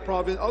set by the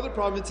other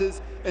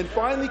provinces and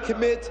finally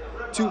commit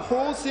to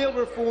wholesale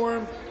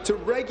reform to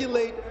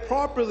regulate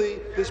properly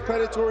this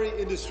predatory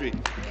industry?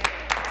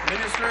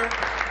 Minister.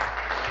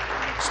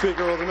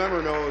 Speaker, well, the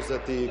member knows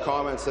that the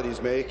comments that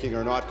he's making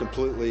are not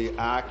completely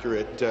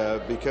accurate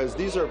because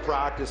these are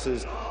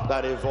practices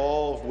that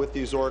evolve with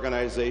these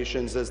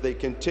organizations as they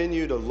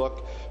continue to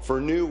look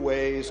for new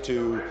ways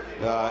to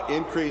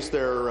increase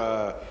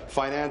their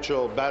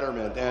financial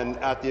betterment and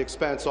at the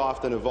expense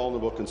often of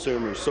vulnerable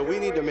consumers. So we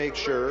need to make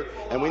sure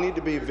and we need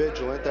to be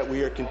vigilant that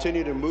we are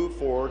continue to move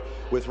forward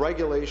with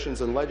regulations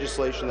and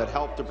legislation that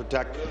help to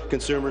protect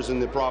consumers in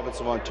the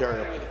province of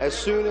Ontario. As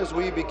soon as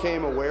we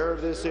became aware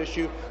of this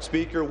issue,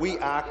 Speaker, we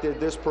acted.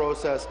 This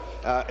process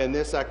and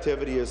this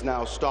activity is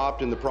now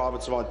stopped in the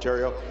province of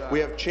Ontario. We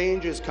have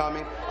changes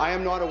coming. I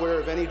am not aware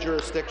of any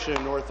jurisdiction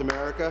in North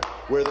America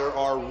where there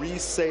are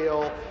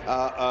resale,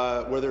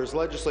 where there's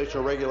legislation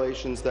or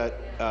regulations that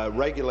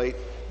regulate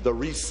the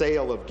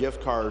resale of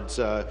gift cards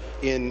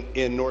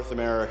in North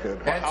America.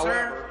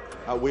 However,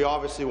 we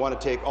obviously want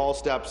to take all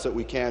steps that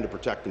we can to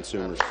protect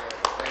consumers.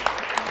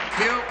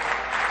 Thank you.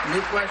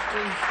 New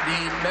question,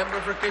 the member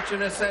for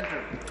Kitchener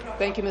Centre.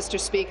 Thank you, Mr.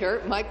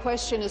 Speaker. My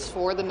question is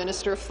for the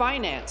Minister of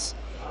Finance.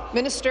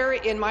 Minister,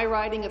 in my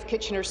riding of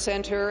Kitchener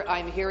Centre,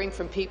 I'm hearing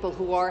from people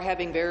who are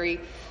having very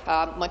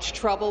much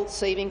trouble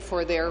saving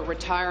for their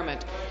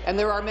retirement. And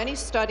there are many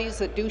studies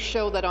that do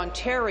show that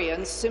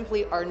Ontarians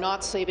simply are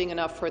not saving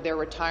enough for their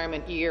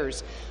retirement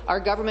years. Our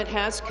government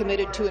has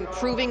committed to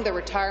improving the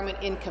retirement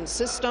income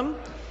system.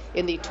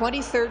 In the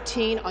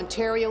 2013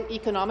 Ontario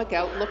Economic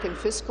Outlook and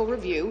Fiscal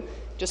Review,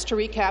 just to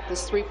recap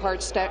this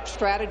three-part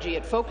strategy,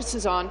 it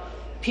focuses on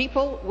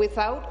people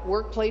without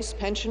workplace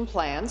pension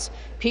plans,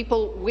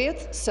 people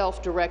with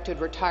self-directed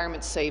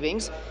retirement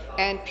savings,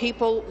 and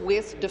people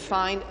with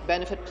defined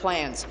benefit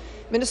plans.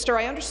 Minister,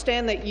 I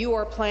understand that you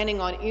are planning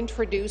on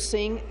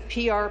introducing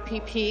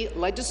PRPP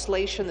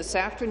legislation this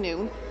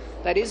afternoon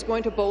that is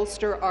going to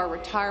bolster our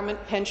retirement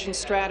pension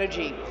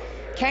strategy.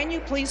 Can you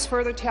please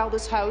further tell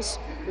this House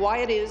why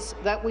it is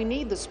that we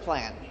need this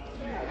plan?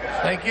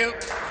 Thank you.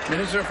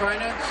 Minister of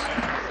Finance.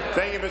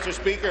 Thank you, Mr.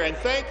 Speaker, and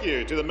thank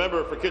you to the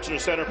member for Kitchener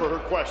Centre for her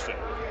question.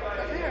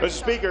 Mr.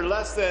 Speaker,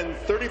 less than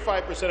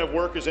 35% of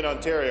workers in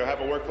Ontario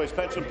have a workplace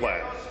pension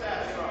plan.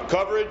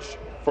 Coverage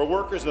for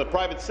workers in the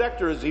private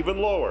sector is even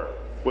lower,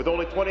 with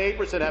only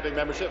 28% having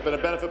membership in a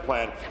benefit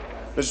plan.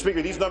 Mr.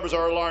 Speaker, these numbers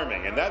are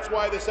alarming, and that's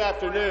why this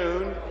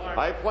afternoon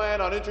I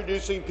plan on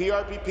introducing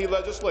PRPP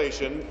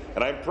legislation,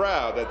 and I'm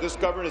proud that this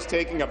government is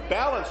taking a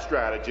balanced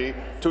strategy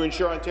to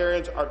ensure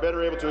Ontarians are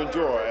better able to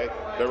enjoy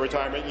their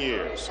retirement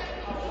years.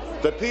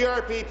 The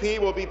PRPP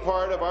will be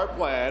part of our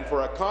plan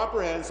for a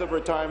comprehensive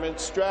retirement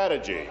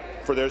strategy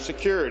for their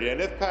security,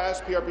 and if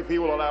passed, PRPP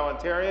will allow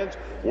Ontarians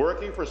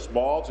working for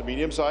small to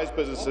medium-sized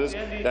businesses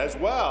as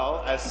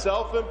well as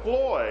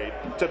self-employed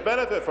to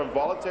benefit from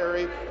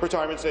voluntary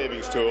retirement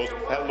savings tools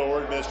at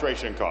lower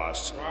administration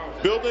costs.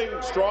 Building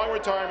strong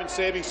retirement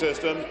savings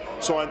systems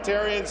so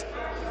Ontarians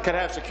can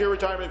have secure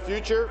retirement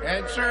future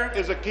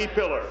is a key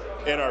pillar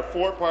in our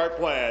four-part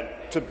plan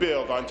to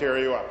build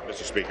Ontario up,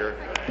 Mr. Speaker.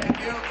 Thank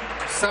you.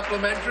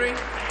 Supplementary.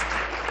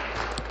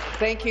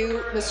 Thank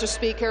you, Mr.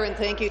 Speaker, and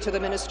thank you to the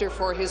Minister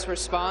for his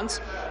response.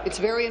 It's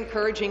very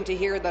encouraging to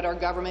hear that our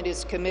government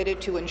is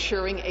committed to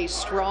ensuring a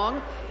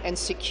strong and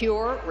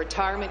secure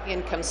retirement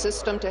income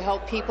system to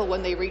help people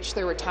when they reach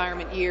their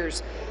retirement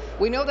years.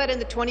 We know that in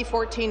the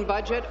 2014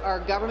 budget, our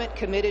government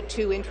committed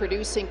to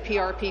introducing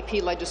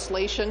PRPP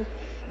legislation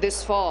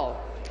this fall.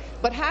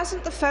 But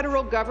hasn't the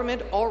federal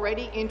government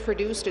already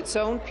introduced its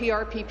own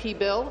PRPP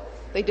bill?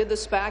 They did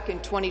this back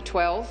in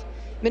 2012.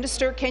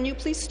 Minister, can you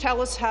please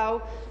tell us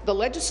how the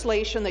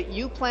legislation that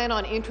you plan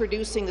on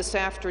introducing this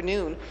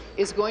afternoon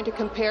is going to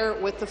compare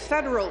with the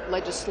federal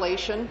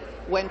legislation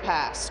when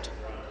passed?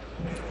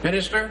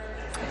 Minister.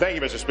 Thank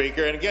you, Mr.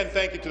 Speaker. And again,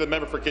 thank you to the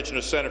member for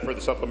Kitchener Centre for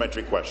the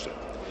supplementary question.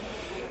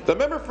 The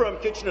member from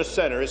Kitchener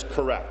Centre is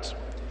correct.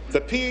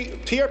 The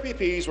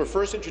PRPPs were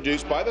first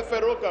introduced by the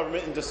federal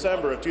government in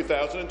December of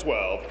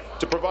 2012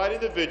 to provide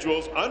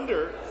individuals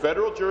under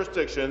federal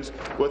jurisdictions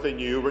with a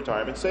new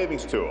retirement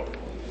savings tool.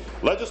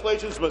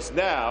 Legislations must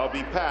now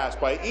be passed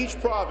by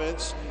each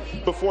province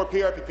before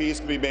PRPPs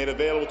can be made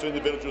available to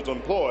individuals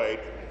employed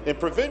in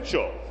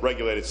provincial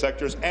regulated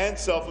sectors and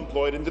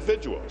self-employed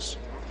individuals.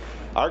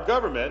 Our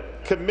government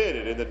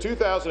committed in the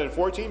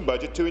 2014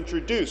 budget to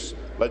introduce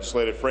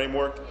legislative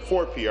framework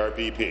for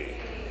PRPP.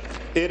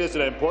 It is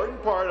an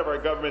important part of our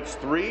government's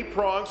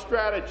three-pronged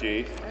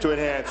strategy to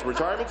enhance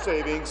retirement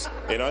savings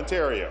in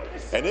Ontario.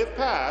 And if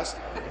passed,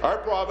 our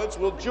province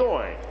will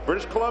join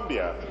British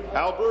Columbia,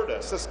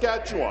 Alberta,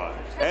 Saskatchewan,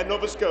 and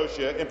Nova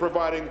Scotia in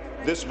providing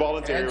this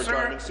voluntary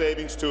retirement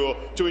savings tool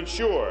to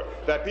ensure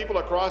that people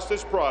across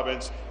this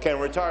province can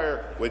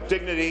retire with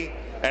dignity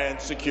and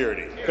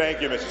security.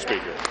 Thank you, Mr.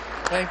 Speaker.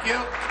 Thank you.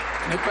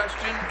 New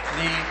question,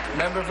 the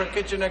member for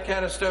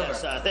Kitchener-Conestoga.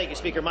 Yes, thank you,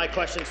 Speaker. My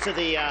question is to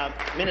the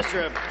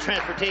Minister of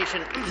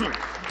Transportation.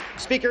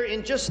 Speaker,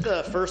 in just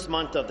the first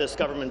month of this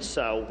government's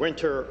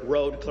winter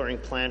road clearing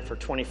plan for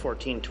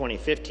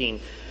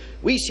 2014-2015,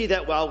 we see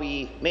that while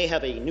we may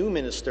have a new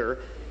minister,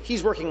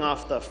 he's working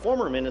off the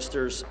former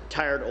minister's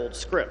tired old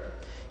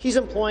script. He's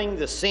employing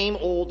the same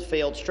old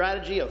failed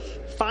strategy of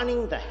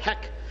finding the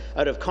heck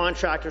out of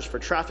contractors for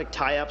traffic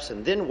tie-ups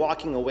and then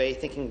walking away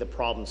thinking the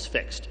problem's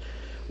fixed.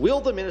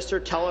 Will the minister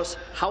tell us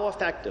how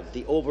effective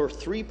the over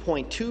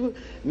 $3.2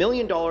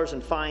 million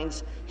in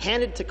fines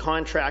handed to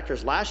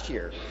contractors last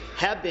year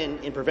have been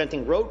in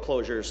preventing road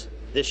closures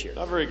this year?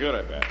 Not very good,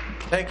 I bet.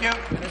 Thank you.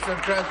 Minister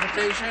of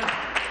Transportation.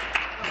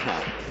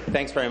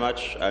 Thanks very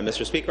much,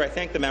 Mr. Speaker. I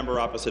thank the member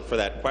opposite for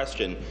that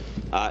question.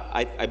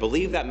 I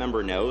believe that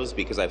member knows,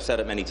 because I've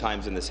said it many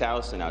times in this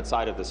House and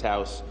outside of this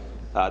House,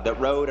 that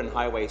road and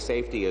highway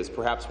safety is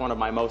perhaps one of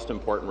my most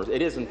important,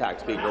 it is in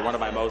fact, Speaker, one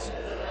of my most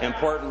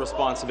important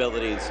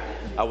responsibilities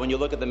when you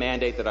look at the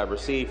mandate that I've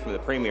received from the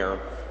Premier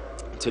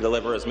to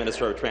deliver as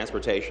Minister of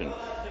Transportation.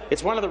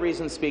 It's one of the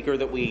reasons, Speaker,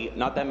 that we,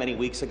 not that many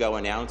weeks ago,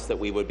 announced that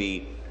we would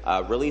be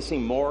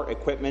releasing more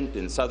equipment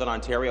in Southern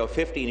Ontario,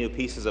 50 new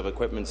pieces of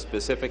equipment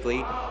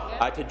specifically,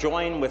 to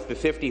join with the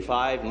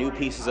 55 new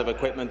pieces of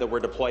equipment that were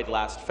deployed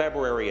last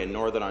February in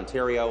Northern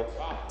Ontario.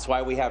 It's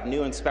why we have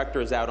new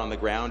inspectors out on the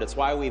ground. It's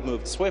why we've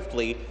moved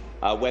swiftly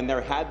when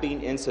there have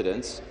been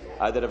incidents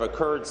that have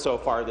occurred so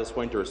far this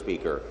winter,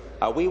 Speaker.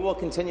 We will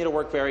continue to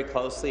work very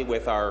closely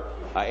with our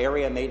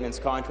area maintenance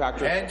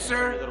contractors.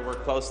 Answer. To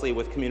work closely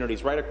with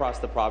communities right across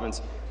the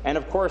province. And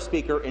of course,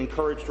 Speaker,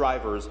 encourage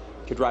drivers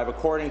to drive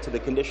according to the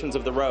conditions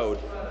of the road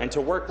and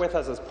to work with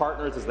us as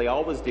partners, as they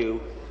always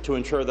do, to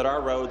ensure that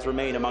our roads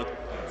remain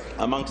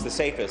amongst the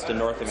safest in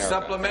North America.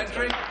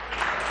 Supplementary.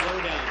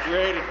 Slow down.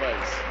 Great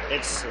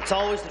advice. It's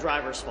always the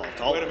driver's fault.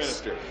 Always. Wait a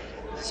Minister.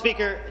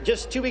 Speaker,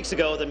 just 2 weeks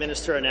ago, the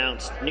minister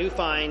announced new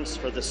fines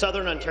for the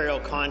Southern Ontario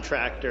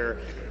contractor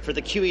for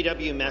the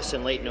QEW mess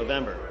in late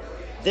November.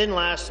 Then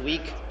last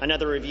week,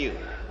 another review,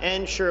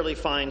 and surely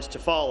fines to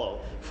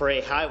follow for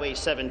a Highway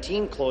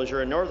 17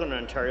 closure in Northern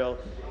Ontario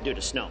due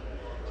to snow.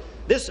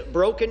 This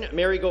broken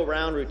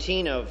merry-go-round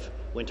routine of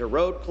winter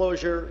road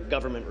closure,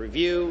 government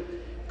review,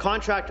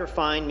 contractor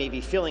fine may be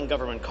filling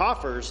government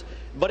coffers,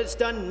 but it's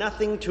done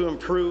nothing to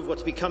improve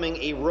what's becoming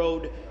a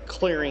road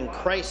clearing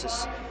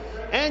crisis.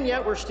 And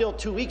yet we're still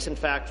 2 weeks, in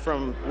fact,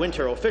 from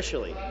winter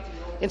officially.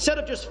 Instead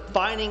of just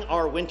fining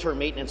our winter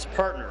maintenance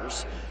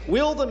partners,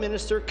 will the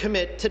minister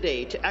commit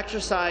today to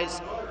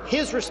exercise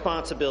his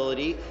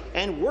responsibility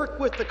and work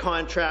with the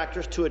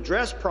contractors to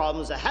address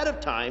problems ahead of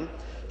time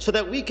so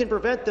that we can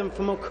prevent them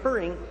from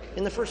occurring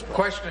in the first place?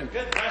 Question.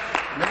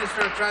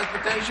 Minister of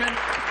Transportation.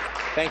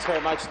 Thanks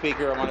very much,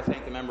 Speaker. I want to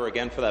thank the member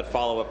again for that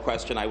follow-up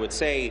question. I would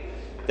say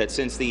that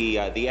since the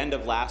end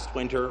of last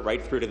winter,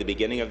 right through to the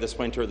beginning of this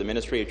winter, the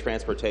Ministry of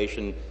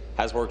Transportation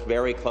has worked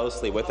very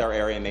closely with our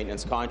area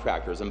maintenance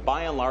contractors. And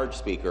by and large,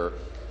 Speaker,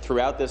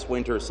 throughout this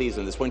winter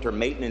season, this winter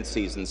maintenance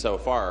season so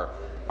far,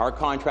 our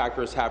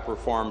contractors have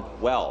performed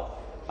well.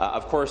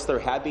 Of course, there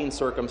have been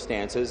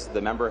circumstances,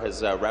 the member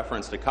has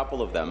referenced a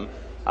couple of them,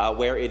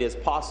 where it is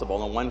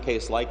possible, in one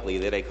case likely,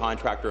 that a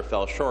contractor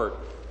fell short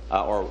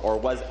or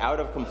was out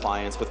of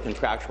compliance with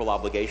contractual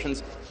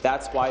obligations.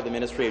 That's why the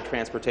Ministry of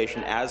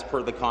Transportation, as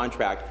per the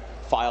contract,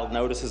 filed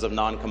notices of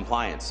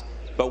non-compliance.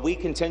 But we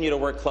continue to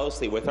work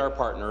closely with our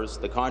partners,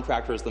 the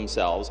contractors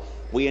themselves.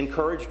 We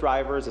encourage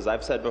drivers, as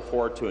I've said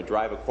before, to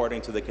drive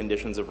according to the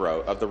conditions of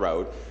the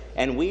road.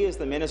 And we, as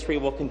the Ministry,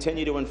 will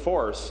continue to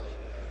enforce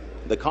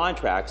the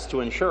contracts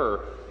to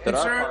ensure that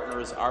our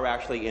partners are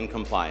actually in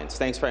compliance.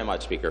 Thanks very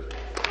much, Speaker.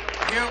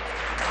 Thank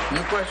you.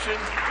 New question.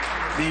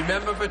 The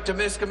member for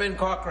Timiskaming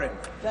Cochrane.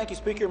 Thank you,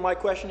 Speaker. My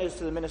question is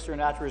to the Minister of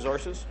Natural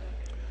Resources.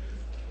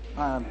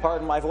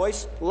 Pardon my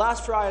voice.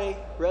 Last Friday,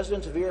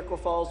 residents of Iroquois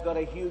Falls got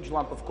a huge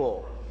lump of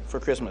coal for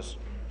Christmas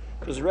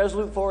because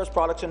Resolute Forest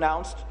Products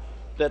announced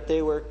that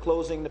they were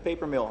closing the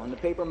paper mill, and the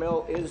paper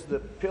mill is the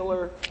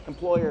pillar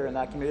employer in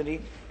that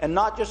community, and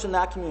not just in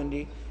that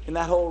community, in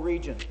that whole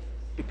region,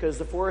 because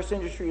the forest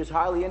industry is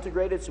highly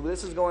integrated, so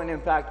this is going to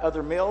impact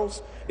other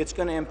mills, it's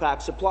going to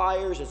impact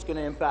suppliers, it's going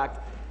to impact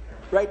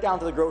right down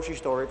to the grocery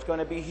store. It's going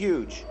to be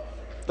huge.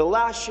 The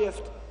last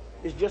shift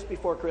is just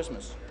before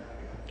Christmas.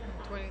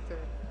 23rd.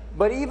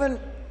 But even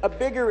a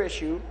bigger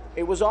issue,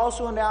 it was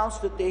also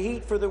announced that the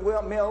heat for the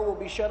mill will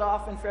be shut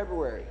off in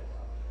February.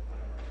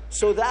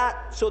 So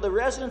the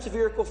residents of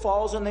Iroquois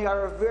Falls, and they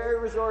are a very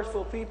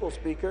resourceful people,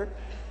 Speaker,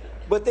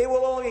 but they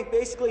will only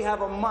basically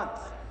have a month,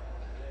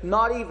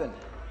 not even,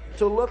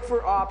 to look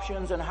for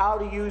options on how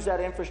to use that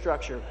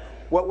infrastructure.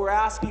 What we're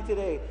asking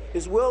today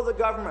is, will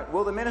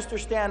the minister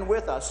stand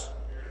with us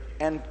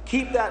and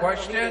keep that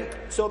question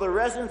so the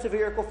residents of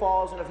Iroquois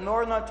Falls and of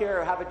Northern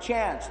Ontario have a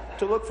chance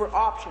to look for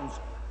options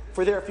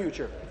for their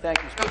future?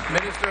 Thank you, Speaker.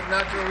 Minister of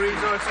Natural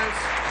Resources.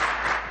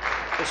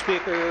 Mr.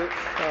 Speaker,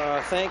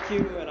 thank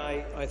you, and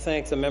I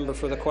thank the member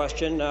for the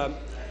question.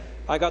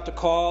 I got the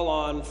call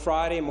on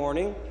Friday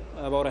morning,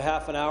 about a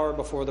half an hour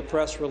before the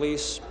press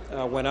release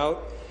went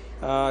out.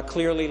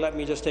 Clearly, let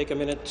me just take a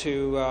minute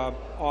to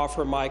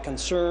offer my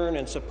concern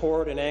and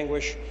support and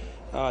anguish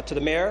to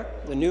the mayor,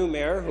 the new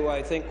mayor, who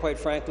I think, quite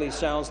frankly,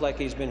 sounds like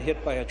he's been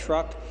hit by a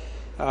truck.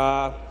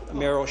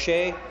 Mayor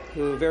O'Shea,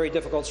 who very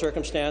difficult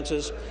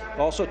circumstances.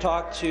 Also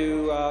talked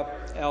to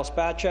Al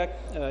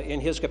Spacek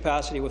in his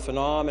capacity with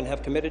Phenom, and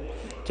have committed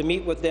to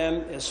meet with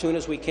them as soon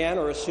as we can,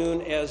 or as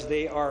soon as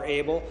they are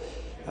able.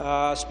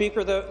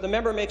 Speaker, the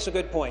member makes a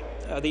good point.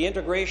 The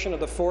integration of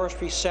the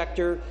forestry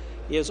sector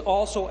is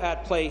also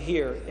at play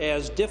here.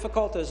 As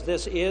difficult as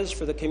this is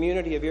for the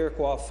community of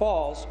Iroquois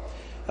Falls,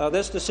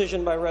 this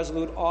decision by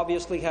Resolute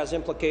obviously has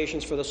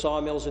implications for the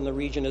sawmills in the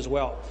region as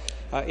well.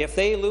 If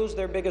they lose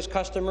their biggest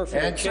customer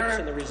for the chips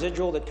and the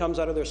residual that comes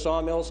out of their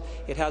sawmills,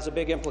 it has a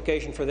big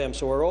implication for them.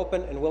 So we're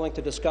open and willing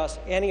to discuss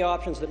any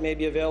options that may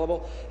be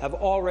available. Have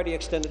already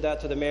extended that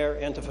to the mayor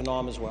and to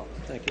Phenom as well.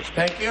 Thank you,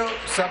 Speaker. Thank you.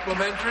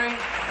 Supplementary.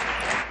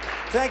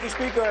 Thank you,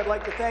 Speaker. I'd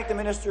like to thank the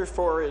minister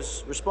for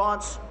his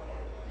response.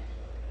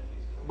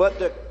 But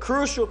the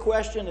crucial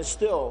question is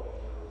still,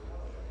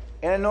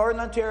 and in Northern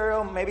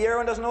Ontario, maybe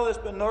everyone doesn't know this,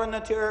 but in Northern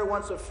Ontario,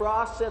 once the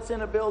frost sets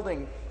in a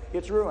building,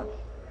 it's ruined.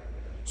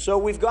 So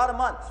we've got a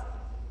month,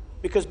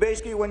 because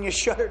basically when you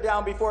shut it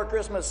down before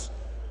Christmas,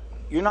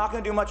 you're not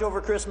going to do much over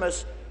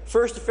Christmas.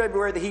 1st of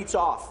February, the heat's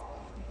off.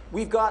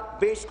 We've got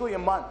basically a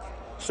month.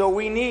 So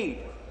we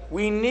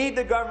need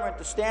the government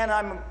to stand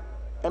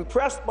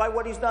impressed by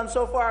what he's done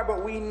so far,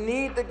 but we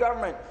need the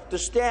government to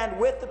stand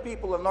with the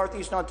people of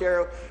Northeastern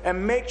Ontario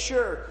and make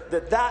sure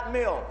that that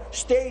mill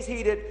stays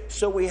heated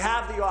so we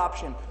have the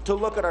option to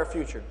look at our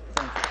future.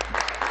 Thank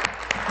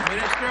you.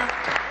 Minister.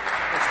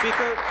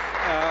 Speaker,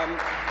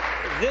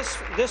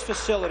 this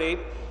facility,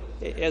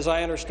 as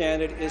I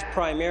understand it, is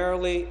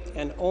primarily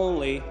and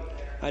only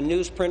a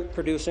newsprint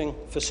producing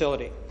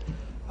facility.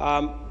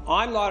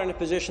 I'm not in a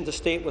position to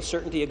state with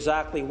certainty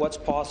exactly what's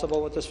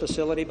possible with this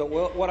facility, but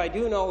what I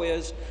do know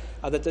is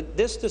that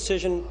this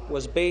decision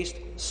was based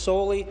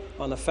solely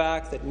on the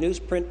fact that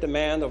newsprint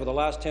demand over the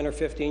last 10 or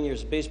 15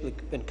 years has basically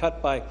been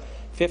cut by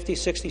 50,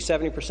 60,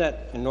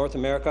 70% in North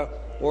America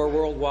or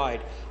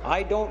worldwide.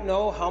 I don't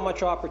know how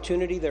much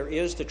opportunity there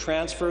is to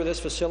transfer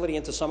this facility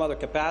into some other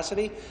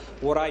capacity.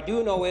 What I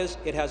do know is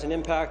it has an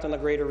impact on the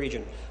greater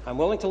region. I'm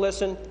willing to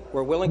listen.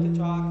 We're willing to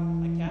talk.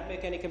 I can't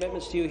make any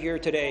commitments to you here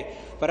today.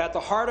 But at the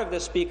heart of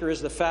this, Speaker,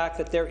 is the fact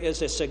that there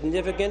is a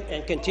significant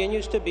and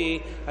continues to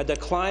be a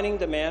declining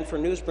demand for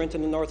newsprint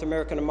in the North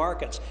American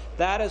markets.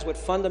 That is what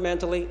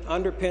fundamentally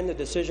underpinned the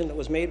decision that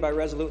was made by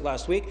Resolute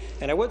last week.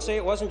 And I would say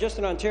it wasn't just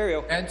in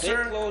Ontario.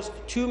 They closed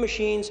 2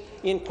 machines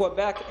in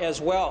Quebec as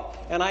well.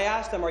 And I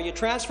asked them, are you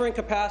transferring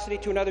capacity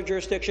to another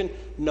jurisdiction?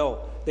 No.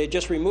 They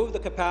just removed the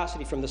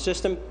capacity from the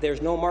system.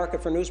 There's no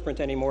market for newsprint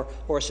anymore,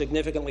 or a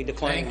significantly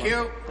declining Thank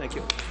you. Thank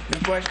you. New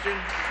question.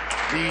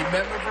 The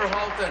member for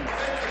Halton.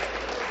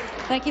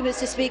 Thank you,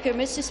 Mr. Speaker.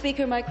 Mr.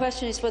 Speaker, my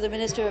question is for the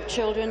Minister of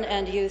Children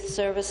and Youth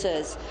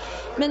Services.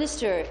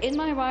 Minister, in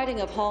my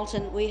riding of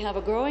Halton, we have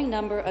a growing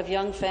number of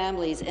young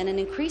families and an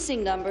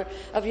increasing number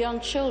of young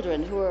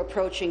children who are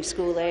approaching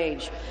school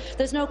age.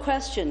 There's no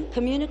question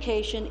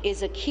communication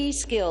is a key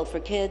skill for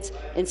kids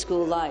in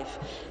school life.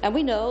 And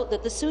we know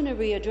that the sooner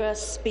we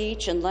address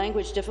speech and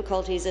language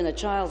difficulties in a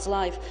child's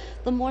life,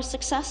 the more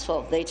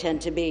successful they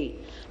tend to be.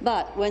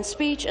 But when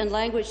speech and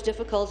language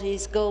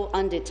difficulties go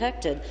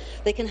undetected,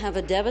 they can have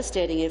a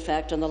devastating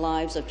effect on the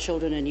lives of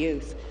children and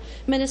youth.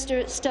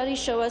 Minister, studies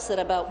show us that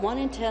about 1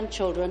 in 10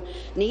 children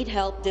need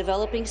help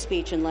developing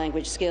speech and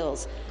language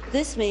skills.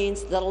 This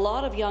means that a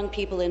lot of young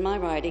people in my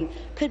riding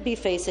could be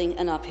facing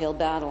an uphill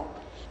battle.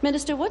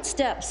 Minister, what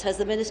steps has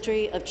the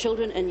Ministry of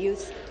Children and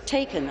Youth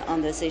taken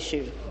on this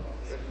issue?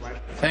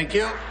 Thank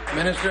you.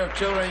 Minister of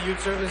Children and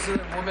Youth Services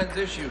and Women's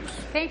Issues.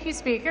 Thank you,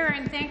 Speaker,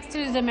 and thanks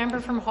to the member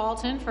from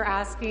Halton for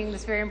asking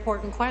this very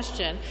important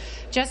question.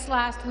 Just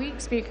last week,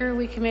 Speaker,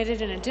 we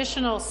committed an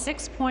additional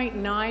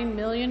 $6.9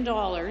 million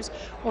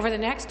over the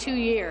next 2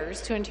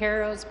 years to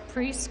Ontario's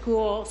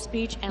preschool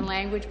speech and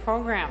language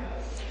program.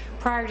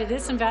 Prior to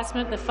this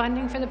investment, the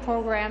funding for the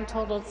program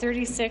totaled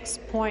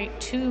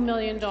 $36.2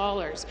 million.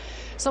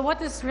 So what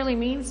this really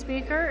means,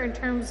 Speaker, in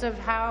terms of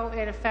how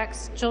it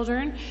affects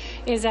children,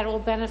 is that it will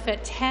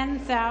benefit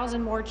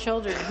 10,000 more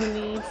children who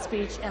need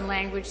speech and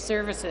language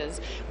services.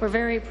 We're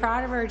very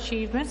proud of our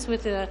achievements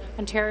with the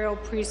Ontario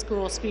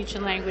Preschool Speech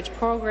and Language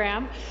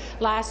Program.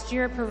 Last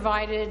year, it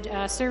provided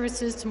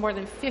services to more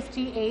than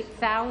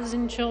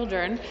 58,000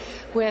 children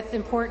with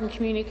important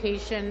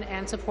communication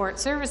and support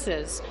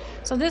services.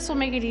 So this will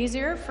make it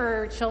easier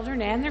for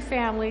children and their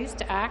families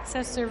to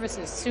access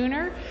services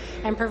sooner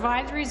and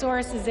provide the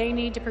resources they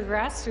need to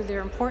progress through their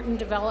important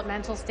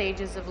developmental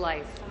stages of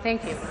life.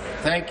 Thank you.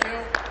 Thank you.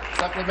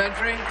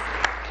 Supplementary.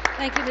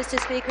 Thank you, Mr.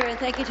 Speaker, and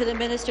thank you to the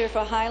Minister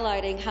for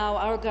highlighting how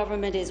our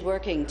government is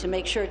working to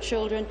make sure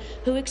children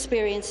who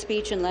experience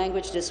speech and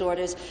language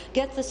disorders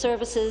get the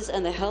services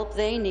and the help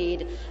they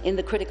need in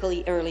the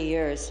critically early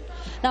years.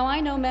 Now, I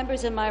know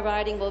members in my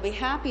riding will be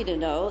happy to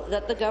know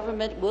that the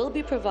government will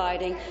be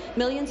providing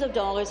millions of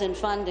dollars in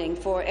funding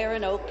for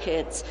Erin Oak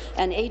Kids,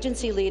 an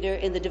agency leader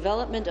in the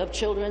development of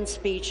children's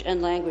speech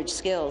and language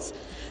skills.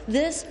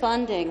 This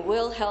funding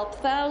will help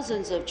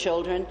thousands of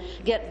children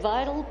get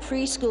vital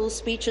preschool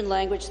speech and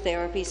language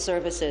therapy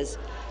services.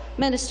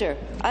 Minister,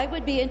 I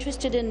would be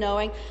interested in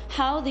knowing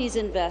how these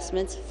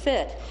investments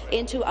fit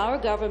into our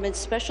government's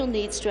special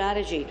needs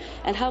strategy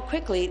and how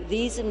quickly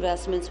these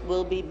investments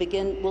will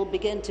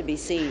begin to be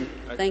seen.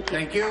 Thank you.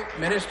 Thank you.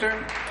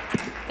 Minister.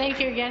 Thank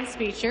you again,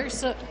 Speaker.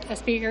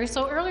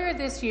 So earlier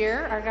this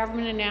year, our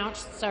government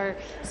announced our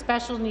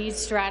special needs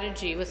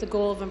strategy with the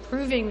goal of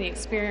improving the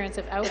experience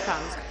of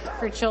outcomes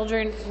for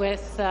children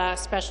with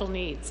special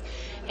needs.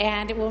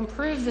 And it will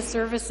improve the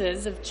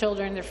services of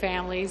children and their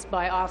families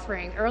by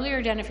offering earlier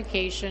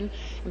identification,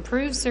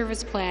 improved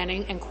service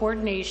planning, and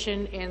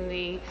coordination in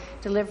the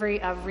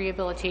delivery of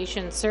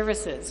rehabilitation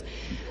services.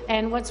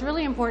 And what's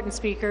really important,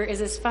 Speaker, is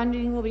this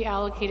funding will be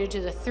allocated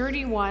to the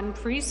 31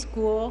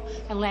 preschool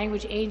and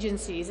language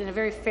agencies in a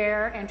very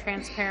fair and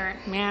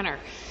transparent manner.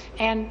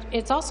 And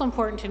it's also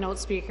important to note,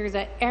 Speaker,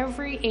 that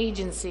every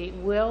agency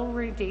will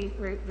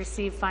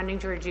receive funding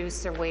to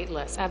reduce their wait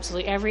list.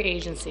 Absolutely every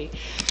agency.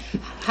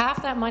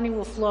 Half that money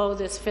will flow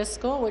this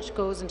fiscal, which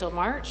goes until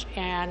March,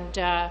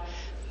 and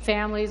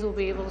families will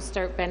be able to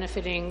start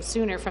benefiting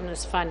sooner from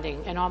this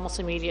funding and almost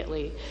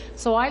immediately.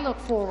 So I look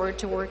forward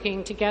to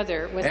working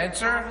together with a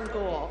common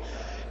goal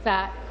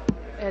that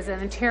as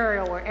an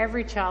Ontario where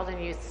every child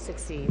and youth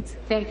succeeds.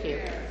 Thank you.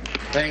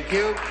 Thank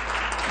you.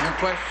 Your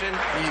question,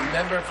 the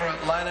member for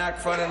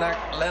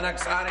Lanark-Frontenac,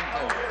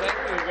 Lennox-Addington.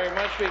 Thank you very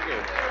much,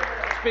 Speaker.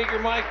 Speaker,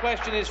 my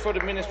question is for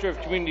the Minister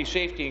of Community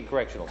Safety and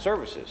Correctional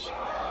Services.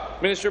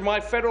 Minister, my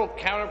federal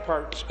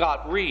counterpart,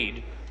 Scott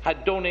Reid,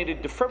 had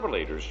donated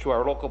defibrillators to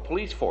our local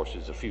police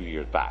forces a few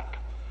years back.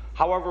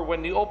 However,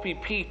 when the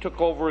OPP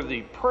took over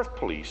the Perth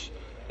Police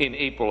in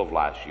April of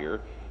last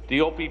year,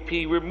 the OPP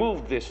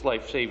removed this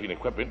life-saving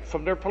equipment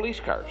from their police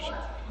cars.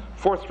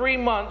 For 3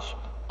 months,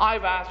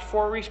 I've asked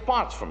for a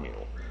response from you,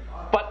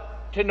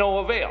 but to no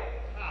avail.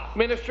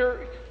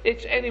 Minister,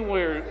 it's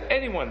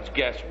anyone's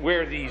guess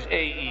where these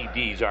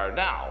AEDs are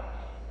now.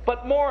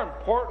 But more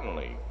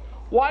importantly,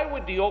 why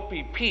would the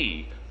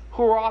OPP,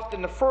 who are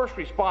often the first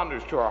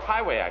responders to our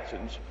highway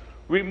accidents,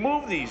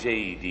 remove these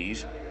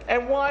AEDs,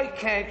 and why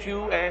can't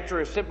you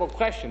answer a simple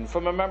question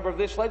from a member of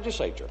this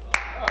legislature?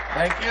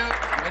 Thank you.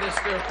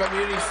 Minister of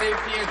Community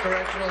Safety and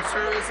Correctional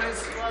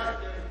Services.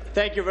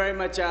 Thank you very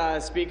much,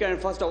 Speaker.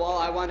 And first of all,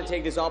 I want to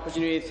take this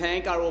opportunity to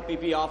thank our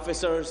OPP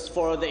officers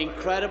for the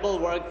incredible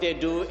work they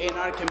do in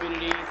our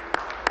communities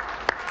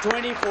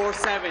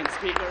 24/7,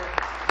 Speaker.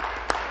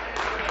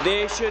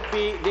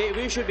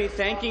 We should be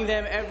thanking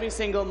them every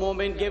single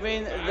moment,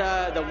 given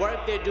the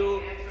work they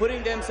do,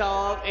 putting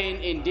themselves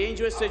in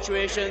dangerous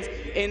situations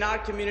in our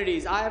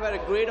communities. I have had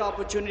a great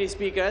opportunity,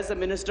 Speaker, as the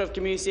Minister of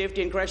Community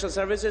Safety and Correctional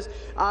Services,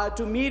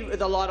 to meet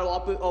with a lot of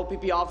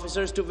OPP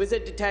officers, to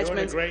visit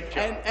detachments,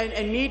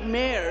 and meet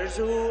mayors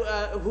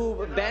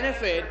who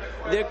benefit,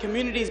 their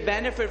communities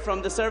benefit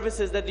from the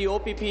services that the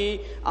OPP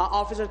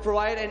officers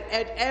provide. And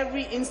at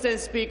every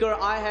instance, Speaker,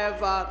 I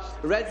have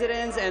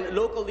residents and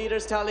local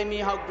leaders telling me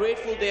how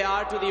grateful they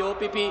are to the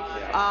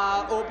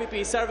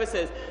OPP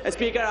services.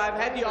 Speaker, I've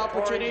had the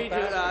opportunity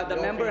to, the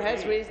member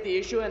has raised the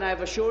issue, and I've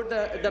assured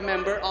the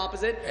member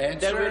opposite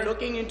that we're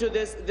looking into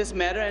this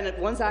matter, and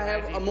once I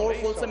have a more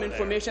fulsome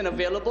information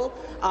available,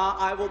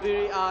 I will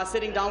be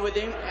sitting down with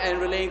him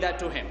and relaying that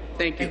to him.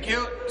 Thank you. Thank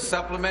you.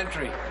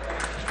 Supplementary.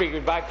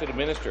 Speaker, back to the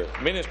Minister.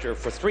 Minister,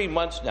 for 3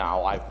 months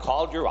now, I've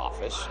called your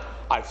office,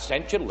 I've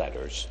sent you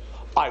letters,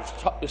 I've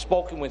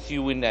spoken with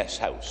you in this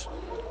House.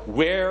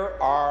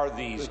 Where are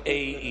these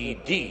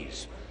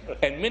AEDs?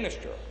 And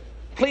Minister,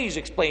 please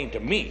explain to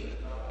me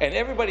and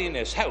everybody in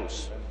this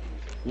House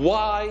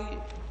why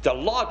the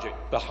logic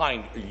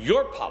behind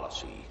your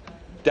policy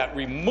that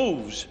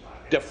removes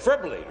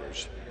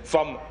defibrillators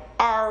from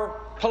our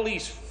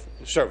police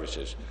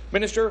services.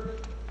 Minister,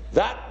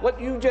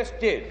 what you just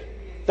did,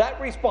 that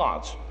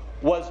response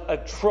was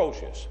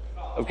atrocious.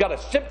 I've got a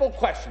simple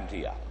question to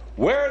you.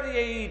 Where are the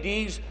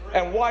AEDs,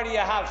 and why do you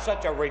have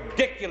such a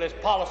ridiculous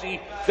policy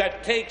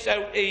that takes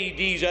out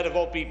AEDs out of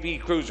OPP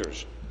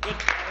cruisers?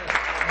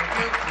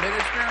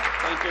 Minister.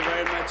 Thank you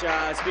very much,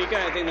 Speaker.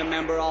 I think the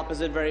member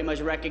opposite very much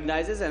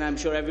recognizes, and I'm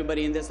sure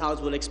everybody in this House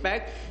will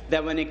expect,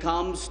 that when it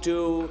comes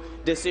to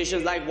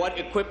decisions like what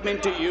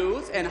equipment to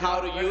use and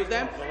how to use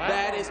them,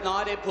 that is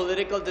not a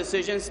political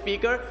decision,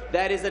 Speaker.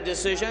 That is a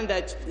decision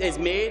that is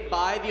made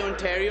by the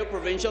Ontario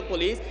Provincial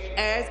Police,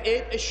 as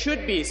it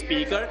should be,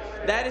 Speaker.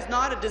 That is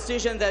not a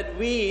decision that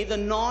we, the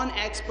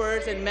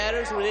non-experts in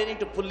matters relating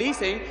to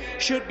policing,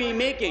 should be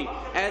making.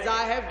 As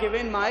I have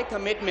given my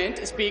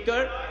commitment,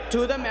 Speaker,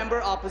 to the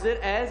member opposite,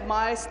 as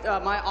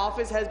my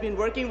office has been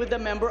working with the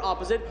member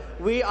opposite,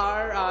 we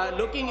are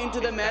looking into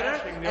the matter,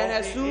 and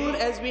as soon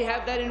as we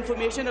have that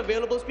information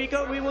available,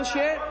 Speaker, we will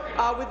share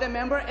with the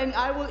member, and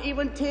I will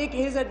even take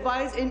his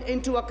advice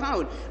into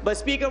account. But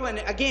Speaker, when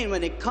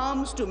it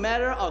comes to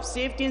matter of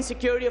safety and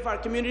security of our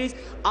communities,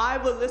 I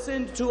will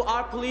listen to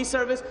our police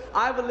service.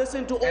 I will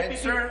listen to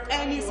OPP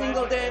any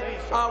single day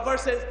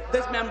versus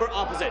this member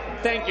opposite.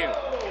 Thank you.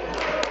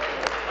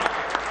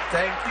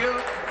 Thank you.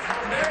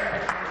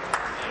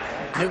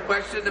 New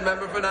question, the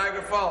member for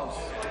Niagara Falls.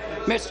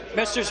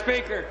 Mr.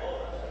 Speaker,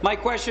 my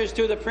question is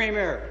to the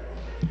Premier.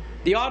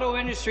 The auto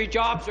industry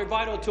jobs are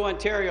vital to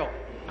Ontario.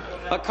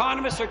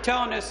 Economists are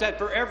telling us that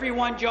for every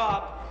one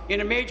job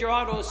in a major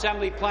auto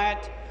assembly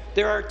plant,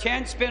 there are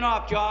 10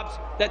 spin-off jobs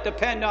that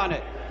depend on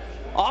it.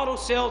 Auto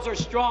sales are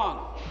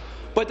strong,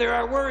 but there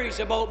are worries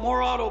about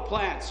more auto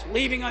plants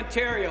leaving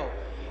Ontario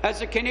as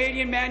the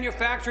Canadian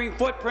manufacturing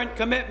footprint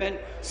commitment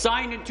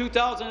signed in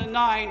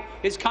 2009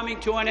 is coming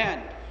to an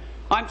end.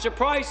 I'm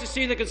surprised to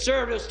see the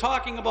Conservatives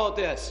talking about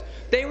this.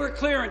 They were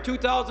clear in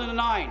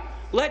 2009.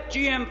 Let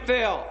GM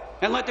fail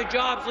and let the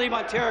jobs leave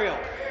Ontario.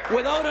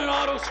 Without an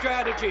auto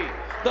strategy,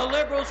 the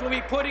Liberals will be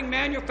putting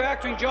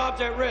manufacturing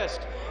jobs at risk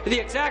the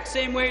exact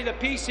same way the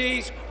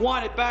PCs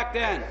wanted back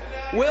then.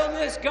 Will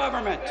this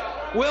government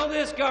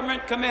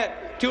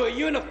commit to a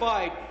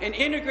unified and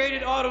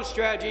integrated auto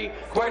strategy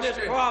for this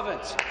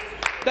province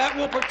that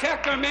will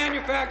protect our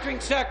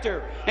manufacturing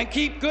sector and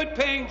keep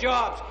good-paying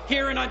jobs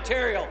here in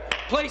Ontario?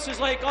 places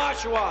like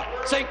Oshawa,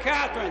 St.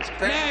 Catharines,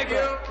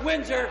 Niagara,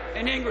 Windsor,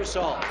 and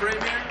Ingersoll. Premier.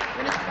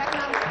 Minister of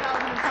Economic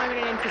Development, Employment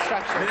and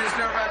Infrastructure.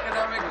 Minister of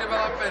Economic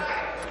Development.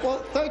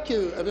 Well, thank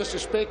you, Mr.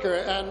 Speaker,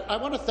 and I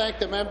want to thank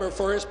the member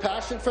for his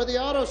passion for the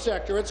auto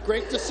sector. It's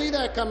great to see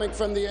that coming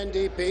from the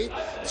NDP.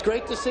 It's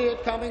great to see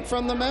it coming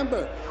from the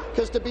member.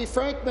 Because to be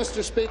frank,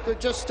 Mr. Speaker,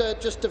 just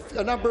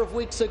a number of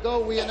weeks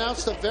ago, we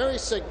announced a very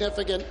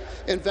significant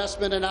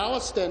investment in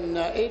Alliston,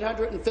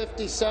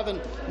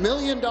 $857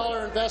 million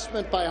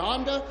investment by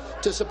Honda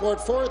to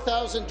support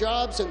 4,000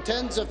 jobs and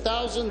tens of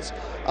thousands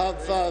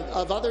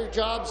of other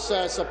jobs,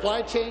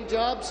 supply chain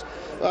jobs,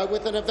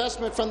 with an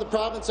investment from the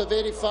province of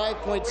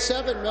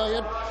 $85.7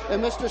 million.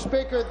 And, Mr.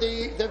 Speaker,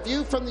 the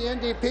view from the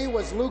NDP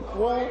was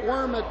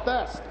lukewarm at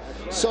best.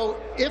 So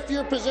if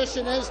your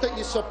position is that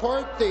you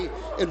support the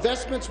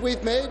investments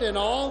we've made in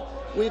all,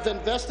 we've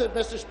invested,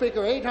 Mr. Speaker,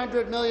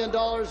 $800 million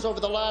over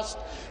the last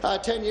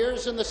 10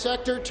 years in the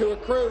sector to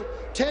accrue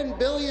 $10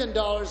 billion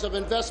of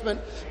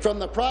investment from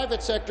the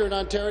private sector in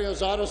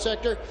Ontario's auto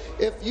sector.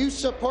 If you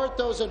support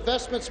those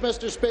investments,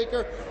 Mr.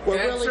 Speaker, we're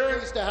really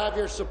pleased to have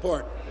your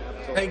support.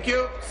 Thank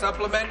you.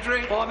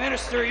 Supplementary. Well,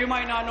 Minister, you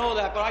might not know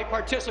that, but I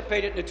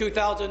participated in the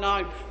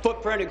 2009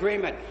 footprint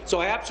agreement, so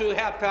I absolutely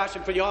have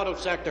passion for the auto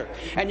sector.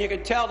 And you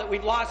can tell that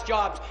we've lost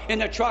jobs in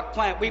the truck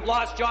plant, we've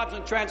lost jobs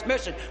in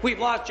transmission, we've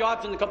lost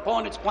jobs in the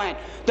components plant.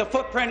 The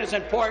footprint is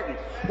important.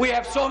 We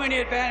have so many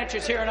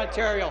advantages here in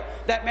Ontario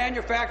that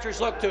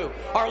manufacturers look to.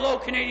 Our low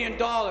Canadian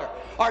dollar,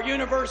 our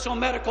universal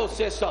medical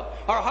system,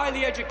 our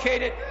highly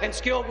educated and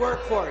skilled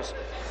workforce.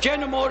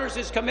 General Motors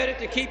is committed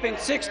to keeping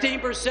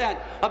 16%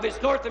 of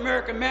its North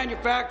American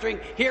manufacturing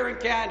here in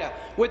Canada,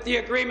 with the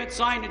agreement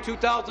signed in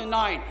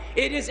 2009.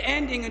 It is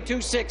ending in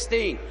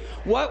 2016.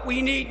 What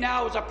we need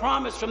now is a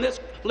promise from this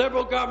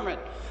Liberal government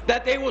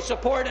that they will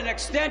support an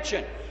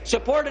extension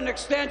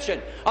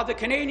of the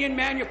Canadian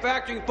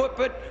manufacturing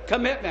footprint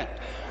commitment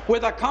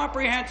with a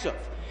comprehensive,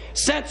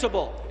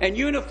 sensible and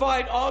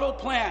unified auto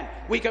plan.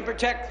 We can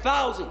protect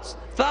thousands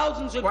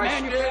of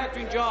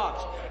manufacturing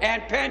jobs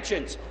and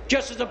pensions,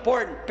 just as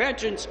important,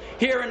 pensions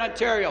here in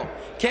Ontario.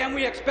 Can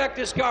we expect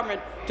this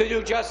government to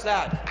do just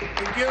that?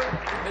 Thank you.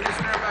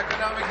 Minister of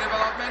Economic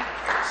Development.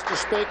 Mr.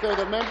 Speaker,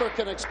 the member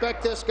can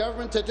expect this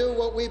government to do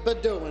what we've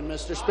been doing,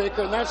 Mr.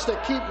 Speaker, and that's to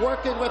keep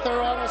working with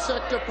our auto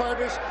sector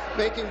partners,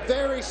 making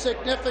very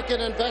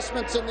significant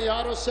investments in the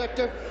auto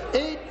sector.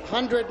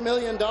 $800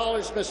 million,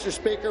 Mr.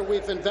 Speaker,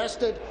 we've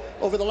invested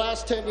over the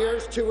last 10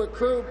 years to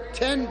accrue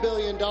 $10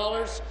 billion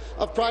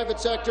of private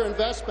sector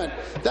investment.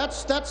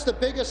 That's the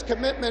biggest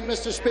commitment,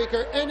 Mr.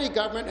 Speaker, any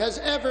government has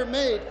ever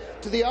made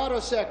to the auto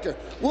sector.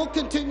 We'll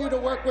continue to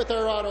work with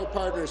our auto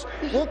partners.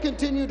 We'll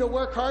continue to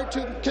work hard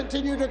to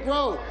continue to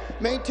grow,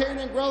 maintain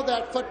and grow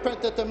that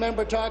footprint that the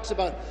member talks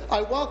about.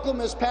 I welcome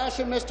his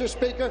passion, Mr.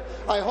 Speaker.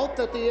 I hope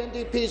that the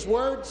NDP's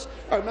words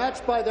are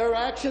matched by their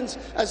actions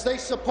as they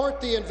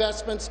support the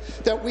investments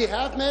that we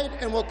have made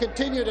and will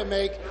continue to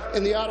make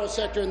in the auto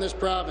sector in this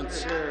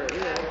province.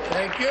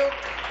 Thank you.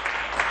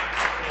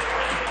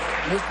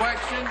 New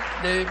question,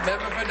 the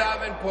member for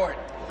Davenport.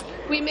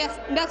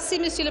 Merci,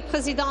 Monsieur le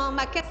Président.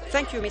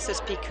 Thank you, Mr.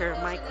 Speaker.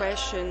 My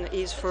question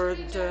is for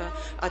the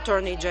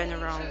Attorney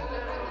General.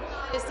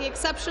 Is the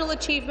exceptional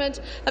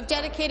achievement of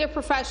dedicated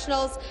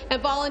professionals and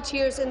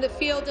volunteers in the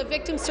field of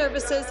victim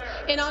services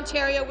in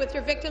Ontario with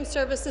your Victim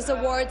Services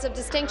Awards of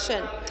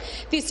Distinction.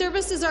 These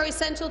services are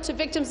essential to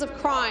victims of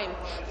crime.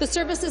 The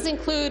services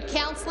include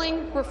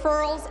counselling,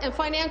 referrals, and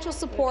financial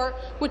support,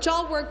 which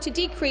all work to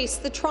decrease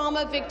the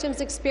trauma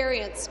victims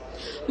experience.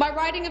 My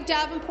riding of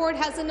Davenport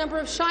has a number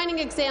of shining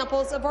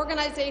examples of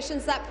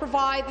organizations that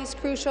provide these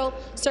crucial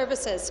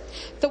services.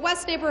 The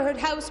West Neighbourhood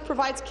House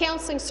provides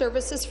counselling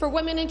services for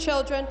women and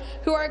children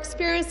who are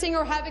experiencing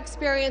or have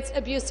experienced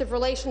abusive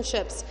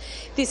relationships.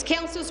 These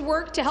counsellors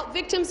work to help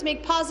victims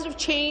make positive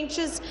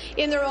changes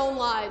in their own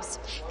lives.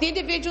 The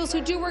individuals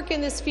who do work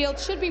in this field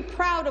should be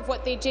proud of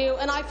what they do,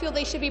 and I feel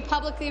they should be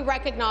publicly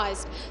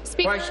recognized.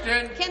 Speaker,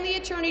 can the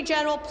Attorney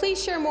General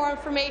please share more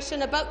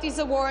information about these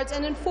awards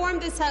and inform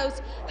this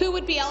House who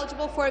would be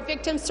eligible for a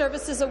Victim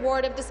Services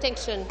Award of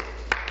Distinction?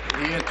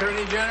 The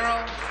Attorney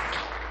General.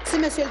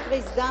 Monsieur le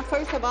Président,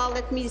 first of all,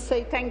 let me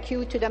say thank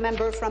you to the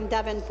member from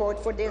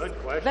Davenport for this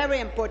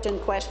very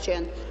important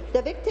question.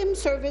 The Victim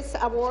Service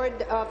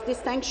Award of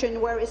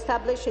Distinction were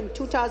established in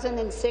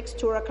 2006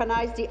 to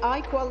recognize the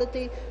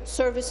high-quality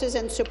services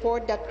and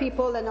support that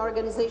people and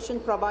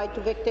organizations provide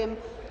to victims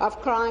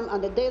of crime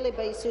on a daily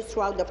basis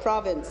throughout the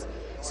province.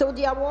 So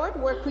the award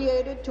were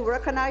created to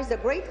recognize the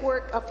great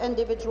work of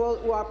individuals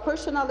who are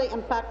personally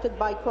impacted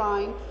by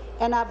crime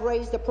and have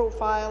raised the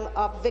profile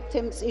of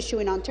victims' issue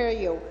in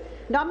Ontario.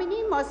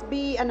 Nominee must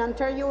be an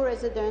Ontario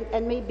resident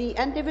and may be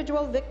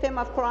individual victim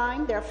of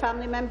crime, their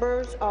family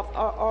members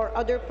or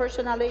other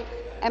personally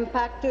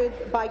impacted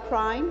by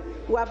crime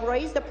who have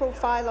raised the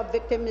profile of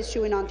victim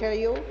issue in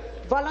Ontario,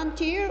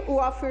 volunteer who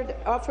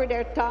offer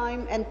their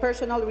time and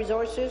personal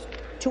resources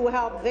to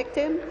help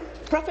victims,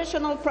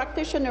 professional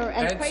practitioner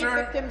and paid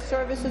victim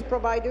services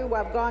provider who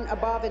have gone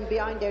above and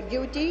beyond their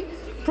duty,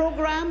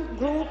 program,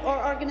 group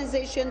or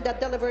organization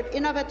that delivered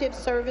innovative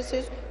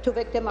services to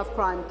victims of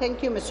crime.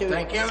 Thank you, Mr.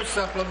 Thank you.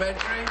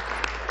 Supplementary.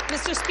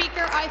 Mr.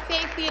 Speaker, I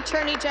thank the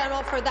Attorney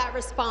General for that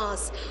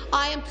response.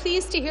 I am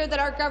pleased to hear that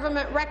our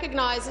government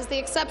recognizes the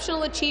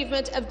exceptional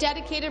achievement of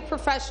dedicated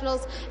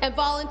professionals and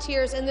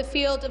volunteers in the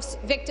field of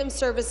victim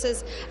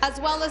services, as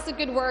well as the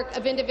good work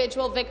of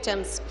individual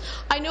victims.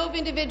 I know of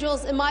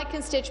individuals in my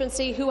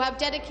constituency who have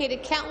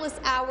dedicated countless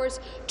hours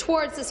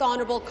towards this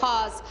honourable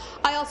cause.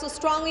 I also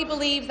strongly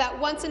believe that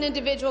once an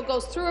individual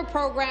goes through a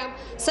program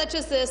such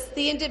as this,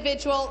 the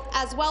individual,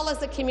 as well as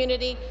the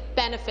community,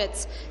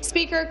 benefits.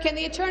 Speaker, can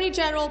the Attorney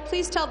General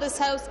please tell this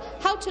House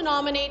how to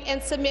nominate and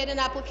submit an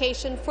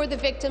application for the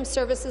Victim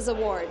Services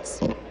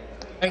Awards?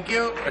 Thank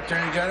you.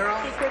 Attorney General.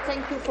 Speaker,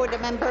 thank you for the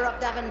member of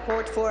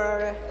Davenport for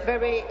a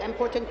very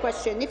important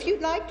question. If you'd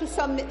like to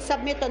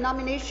submit a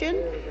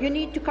nomination, you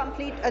need to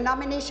complete a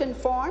nomination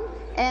form,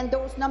 and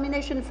those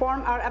nomination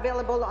forms are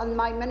available on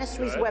my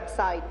ministry's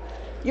website.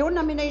 Your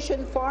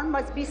nomination form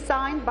must be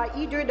signed by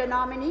either the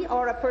nominee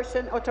or a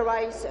person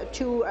authorized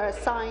to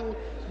sign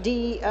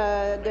the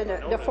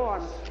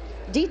form.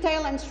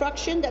 Detailed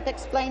instructions that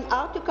explain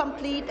how to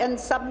complete and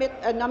submit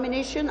a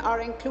nomination are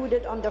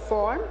included on the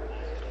form.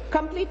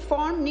 Complete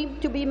form need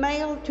to be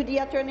mailed to the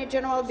Attorney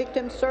General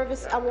Victim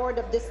Service Award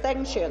of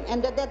Distinction,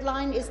 and the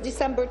deadline is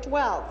December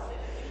 12th.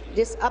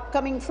 This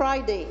upcoming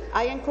Friday,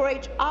 I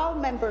encourage all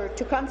members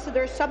to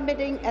consider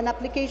submitting an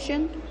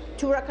application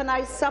to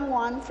recognize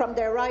someone from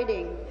their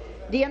riding.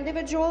 The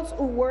individuals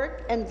who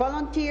work and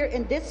volunteer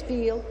in this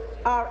field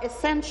are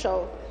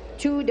essential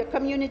to the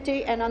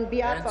community, and on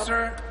behalf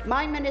of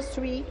my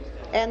ministry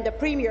and the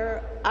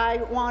Premier, I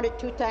wanted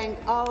to thank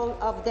all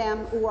of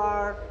them who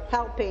are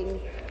helping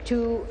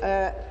to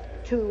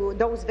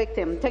those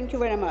victims. Thank you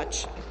very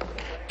much.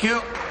 Thank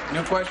you.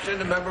 New question,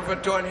 the member for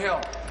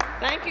Thornhill.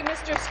 Thank you,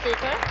 Mr.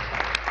 Speaker.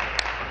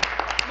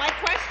 My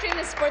question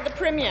is for the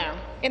Premier.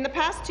 In the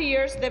past 2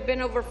 years, there have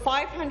been over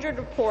 500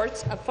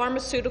 reports of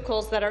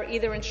pharmaceuticals that are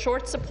either in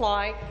short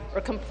supply or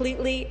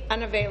completely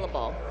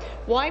unavailable.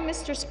 Why,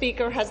 Mr.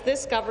 Speaker, has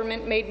this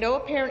government made no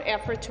apparent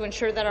effort to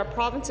ensure that our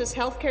province's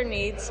healthcare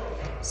needs,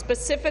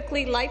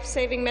 specifically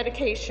life-saving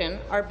medication,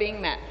 are being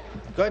met?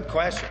 Good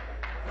question.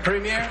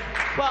 Premier?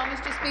 Well,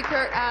 Mr.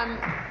 Speaker,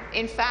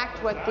 in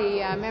fact, what the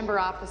member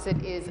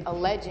opposite is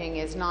alleging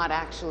is not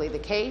actually the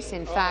case.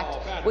 In fact,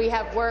 we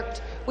have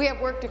worked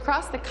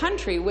across the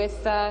country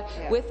with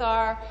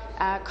our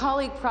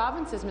colleague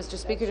provinces, Mr.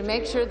 Speaker, to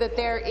make sure that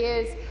there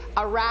is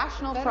a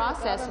rational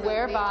process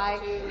whereby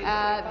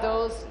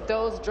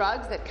those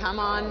drugs that come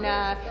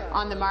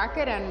on the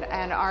market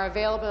and are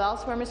available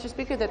elsewhere, Mr.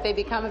 Speaker, that they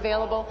become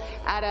available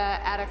at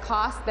a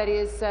cost that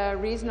is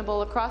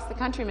reasonable across the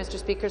country, Mr.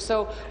 Speaker.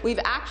 So we've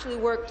actually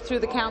worked through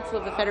the Council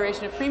of the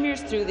Federation of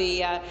Premiers, through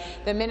the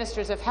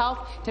Ministers of Health,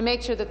 to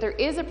make sure that there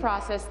is a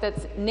process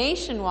that's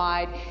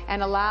nationwide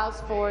and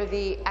allows for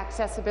the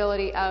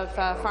accessibility of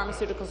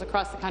pharmaceuticals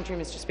across the country,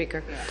 Mr.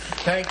 Speaker.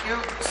 Thank you.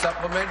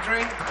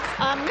 Supplementary.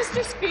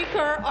 Mr.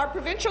 Speaker, our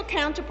provincial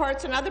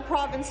counterparts in other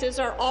provinces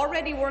are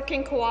already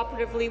working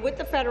cooperatively with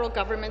the federal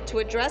government to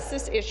address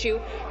this issue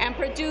and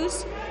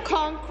produce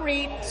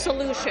concrete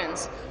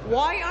solutions.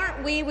 Why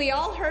aren't we? We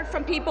all heard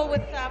from people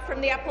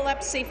from the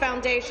Epilepsy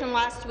Foundation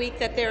last week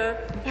that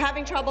they're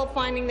having trouble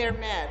finding their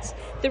meds.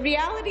 The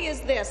reality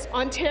is this: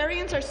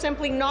 Ontarians are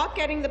simply not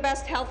getting the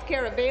best health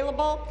care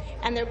available,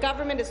 and their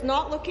government is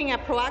not looking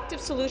at proactive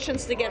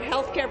solutions to get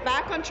health care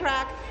back on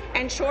track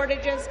and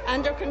shortages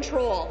under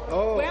control.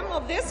 When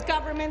will this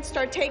government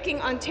start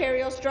taking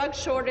Ontario's drug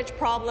shortage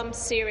problem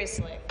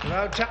seriously?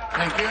 Thank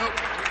you.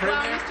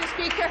 Well, Mr.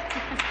 Speaker,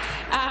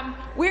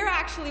 we're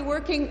actually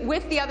working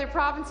with the other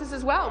provinces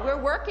as well.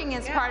 We're working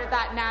as part of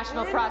that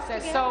national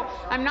process. So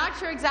I'm not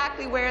sure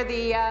exactly where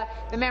the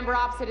member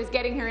opposite is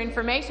getting her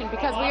information,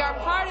 because we are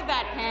part of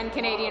that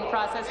pan-Canadian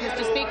process,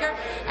 Mr. Speaker.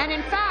 And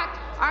in fact,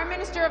 our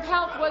Minister of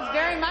Health was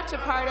very much a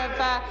part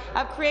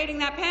of creating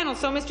that panel.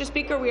 So, Mr.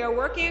 Speaker, we are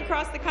working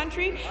across the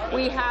country.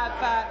 We have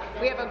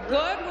a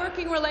good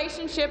working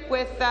relationship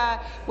with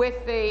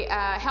the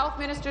health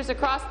ministers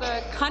across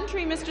the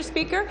country, Mr.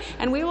 Speaker,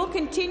 and we will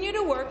continue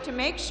to work to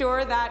make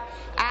sure that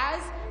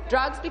as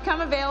drugs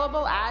become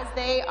available, as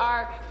they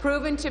are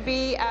proven to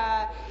be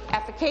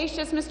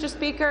efficacious, Mr.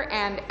 Speaker,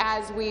 and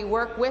as we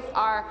work with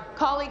our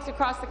colleagues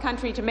across the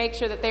country to make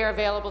sure that they are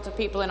available to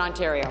people in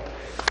Ontario.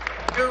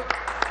 Thank you.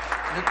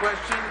 New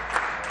question.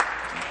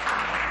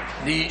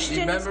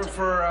 The member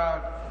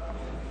for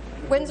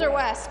Windsor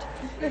West.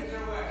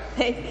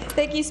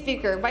 Thank you,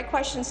 Speaker. My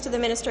question is to the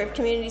Minister of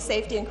Community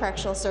Safety and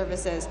Correctional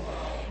Services.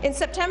 In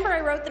September,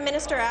 I wrote the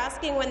minister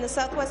asking when the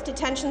Southwest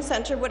Detention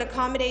Centre would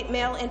accommodate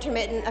male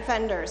intermittent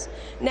offenders.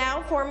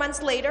 Now, 4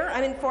 months later,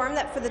 I'm informed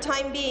that for the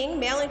time being,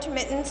 male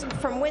intermittents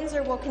from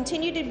Windsor will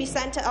continue to be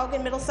sent to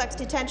Elgin Middlesex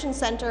Detention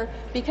Centre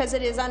because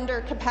it is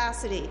under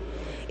capacity.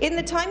 In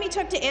the time he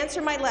took to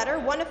answer my letter,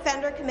 one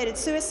offender committed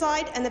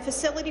suicide and the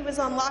facility was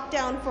on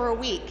lockdown for a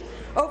week.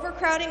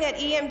 Overcrowding at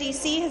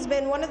EMDC has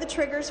been one of the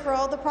triggers for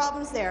all the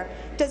problems there.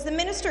 Does the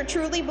minister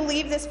truly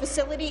believe this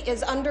facility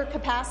is under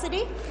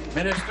capacity?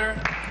 Minister.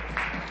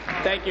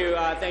 Thank you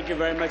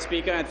very much,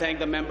 Speaker, and thank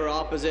the member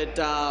opposite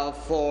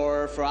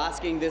for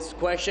asking this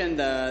question.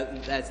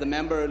 As the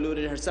member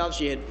alluded herself,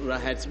 she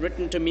had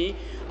written to me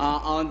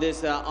on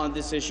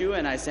this issue,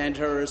 and I sent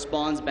her a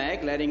response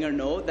back, letting her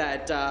know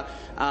that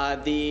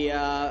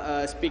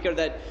the Speaker,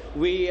 that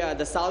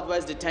the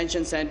Southwest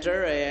Detention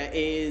Centre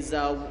is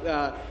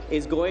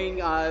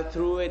going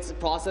through its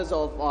process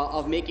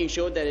of making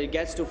sure that it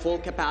gets to full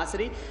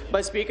capacity.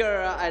 But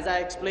Speaker, as I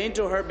explained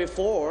to her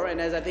before,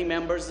 and as I think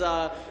members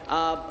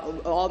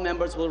all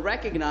members will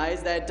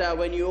recognize, that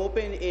when you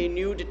open a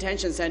new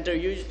detention center,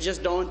 you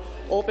just don't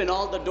open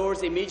all the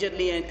doors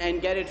immediately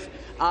and get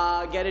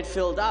it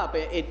filled up.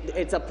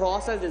 It's a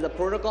process, it's a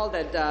protocol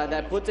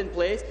that puts in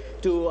place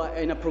to,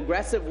 in a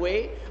progressive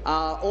way,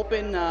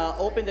 open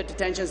the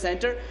detention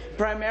center,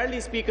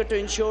 primarily, Speaker, to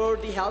ensure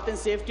the health and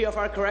safety of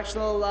our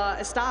correctional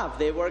staff.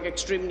 They work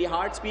extremely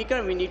hard, Speaker,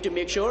 and we need to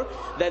make sure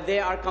that they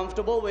are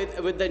comfortable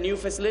with the new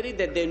facility,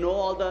 that they know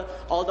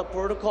all the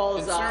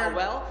protocols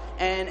well.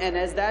 And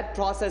as that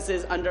process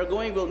is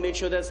undergoing, we'll make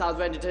sure that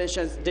Southwest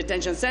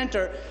Detention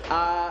Center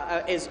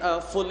is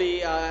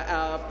fully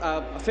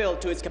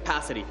filled to its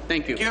capacity.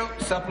 Thank you. Thank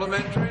you.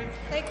 Supplementary.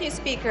 Thank you,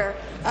 Speaker.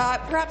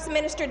 Perhaps the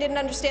minister didn't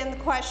understand the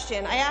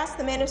question. I asked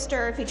the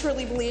minister if he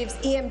truly believes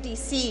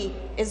EMDC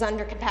is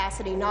under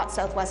capacity, not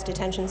Southwest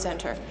Detention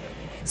Centre.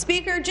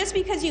 Speaker, just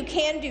because you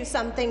can do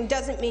something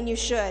doesn't mean you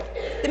should.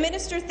 The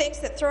minister thinks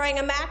that throwing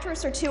a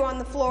mattress or two on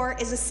the floor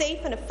is a safe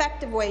and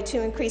effective way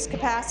to increase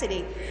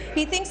capacity.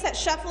 He thinks that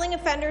shuffling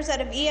offenders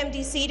out of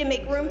EMDC to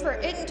make room for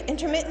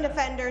intermittent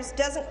offenders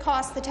doesn't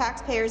cost the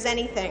taxpayers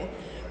anything.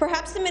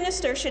 Perhaps the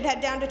minister should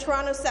head down to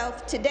Toronto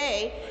South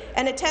today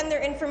and attend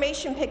their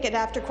information picket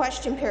after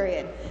question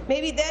period.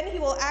 Maybe then he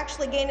will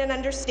actually gain an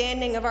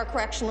understanding of our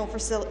correctional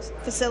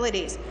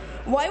facilities.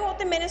 Why won't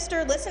the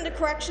minister listen to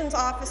corrections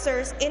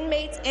officers,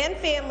 inmates and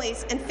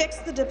families and fix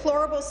the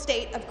deplorable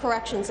state of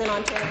corrections in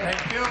Ontario?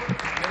 Thank you.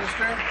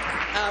 Minister.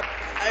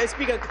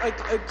 Speaker,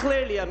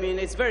 clearly, I mean,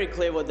 it's very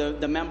clear what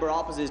the member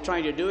opposite is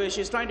trying to do. Is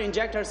she's trying to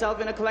inject herself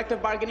in a collective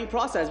bargaining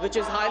process, which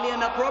is highly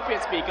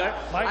inappropriate, Speaker.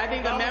 I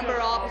think the member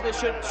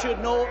opposite should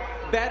know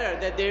better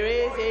that there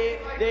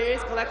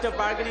is collective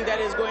bargaining that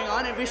is going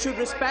on, and we should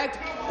respect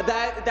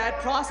that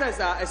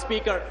process,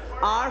 Speaker.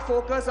 Our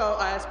focus,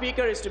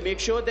 Speaker, is to make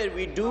sure that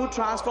we do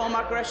transform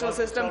our correctional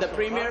system. The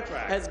Premier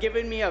has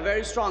given me a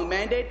very strong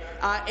mandate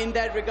in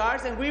that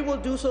regards, and we will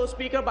do so,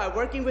 Speaker, by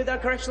working with our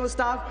correctional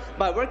staff,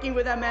 by working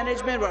with our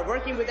management, by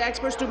working with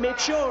experts to make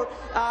sure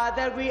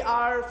that we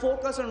are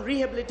focused on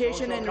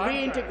rehabilitation and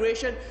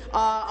reintegration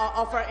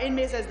of our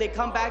inmates as they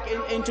come back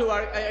into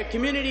our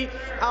community.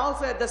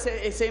 Also, at the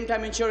same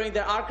time, ensuring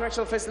that our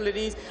correctional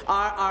facilities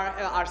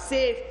are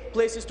safe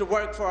places to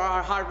work for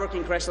our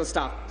hard-working correctional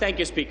staff. Thank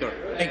you, Speaker.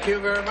 Thank you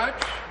very much.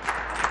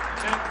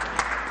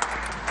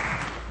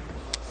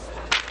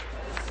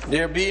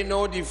 There be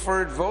no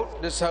deferred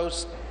vote. This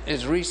House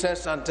is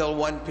recessed until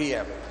 1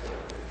 p.m.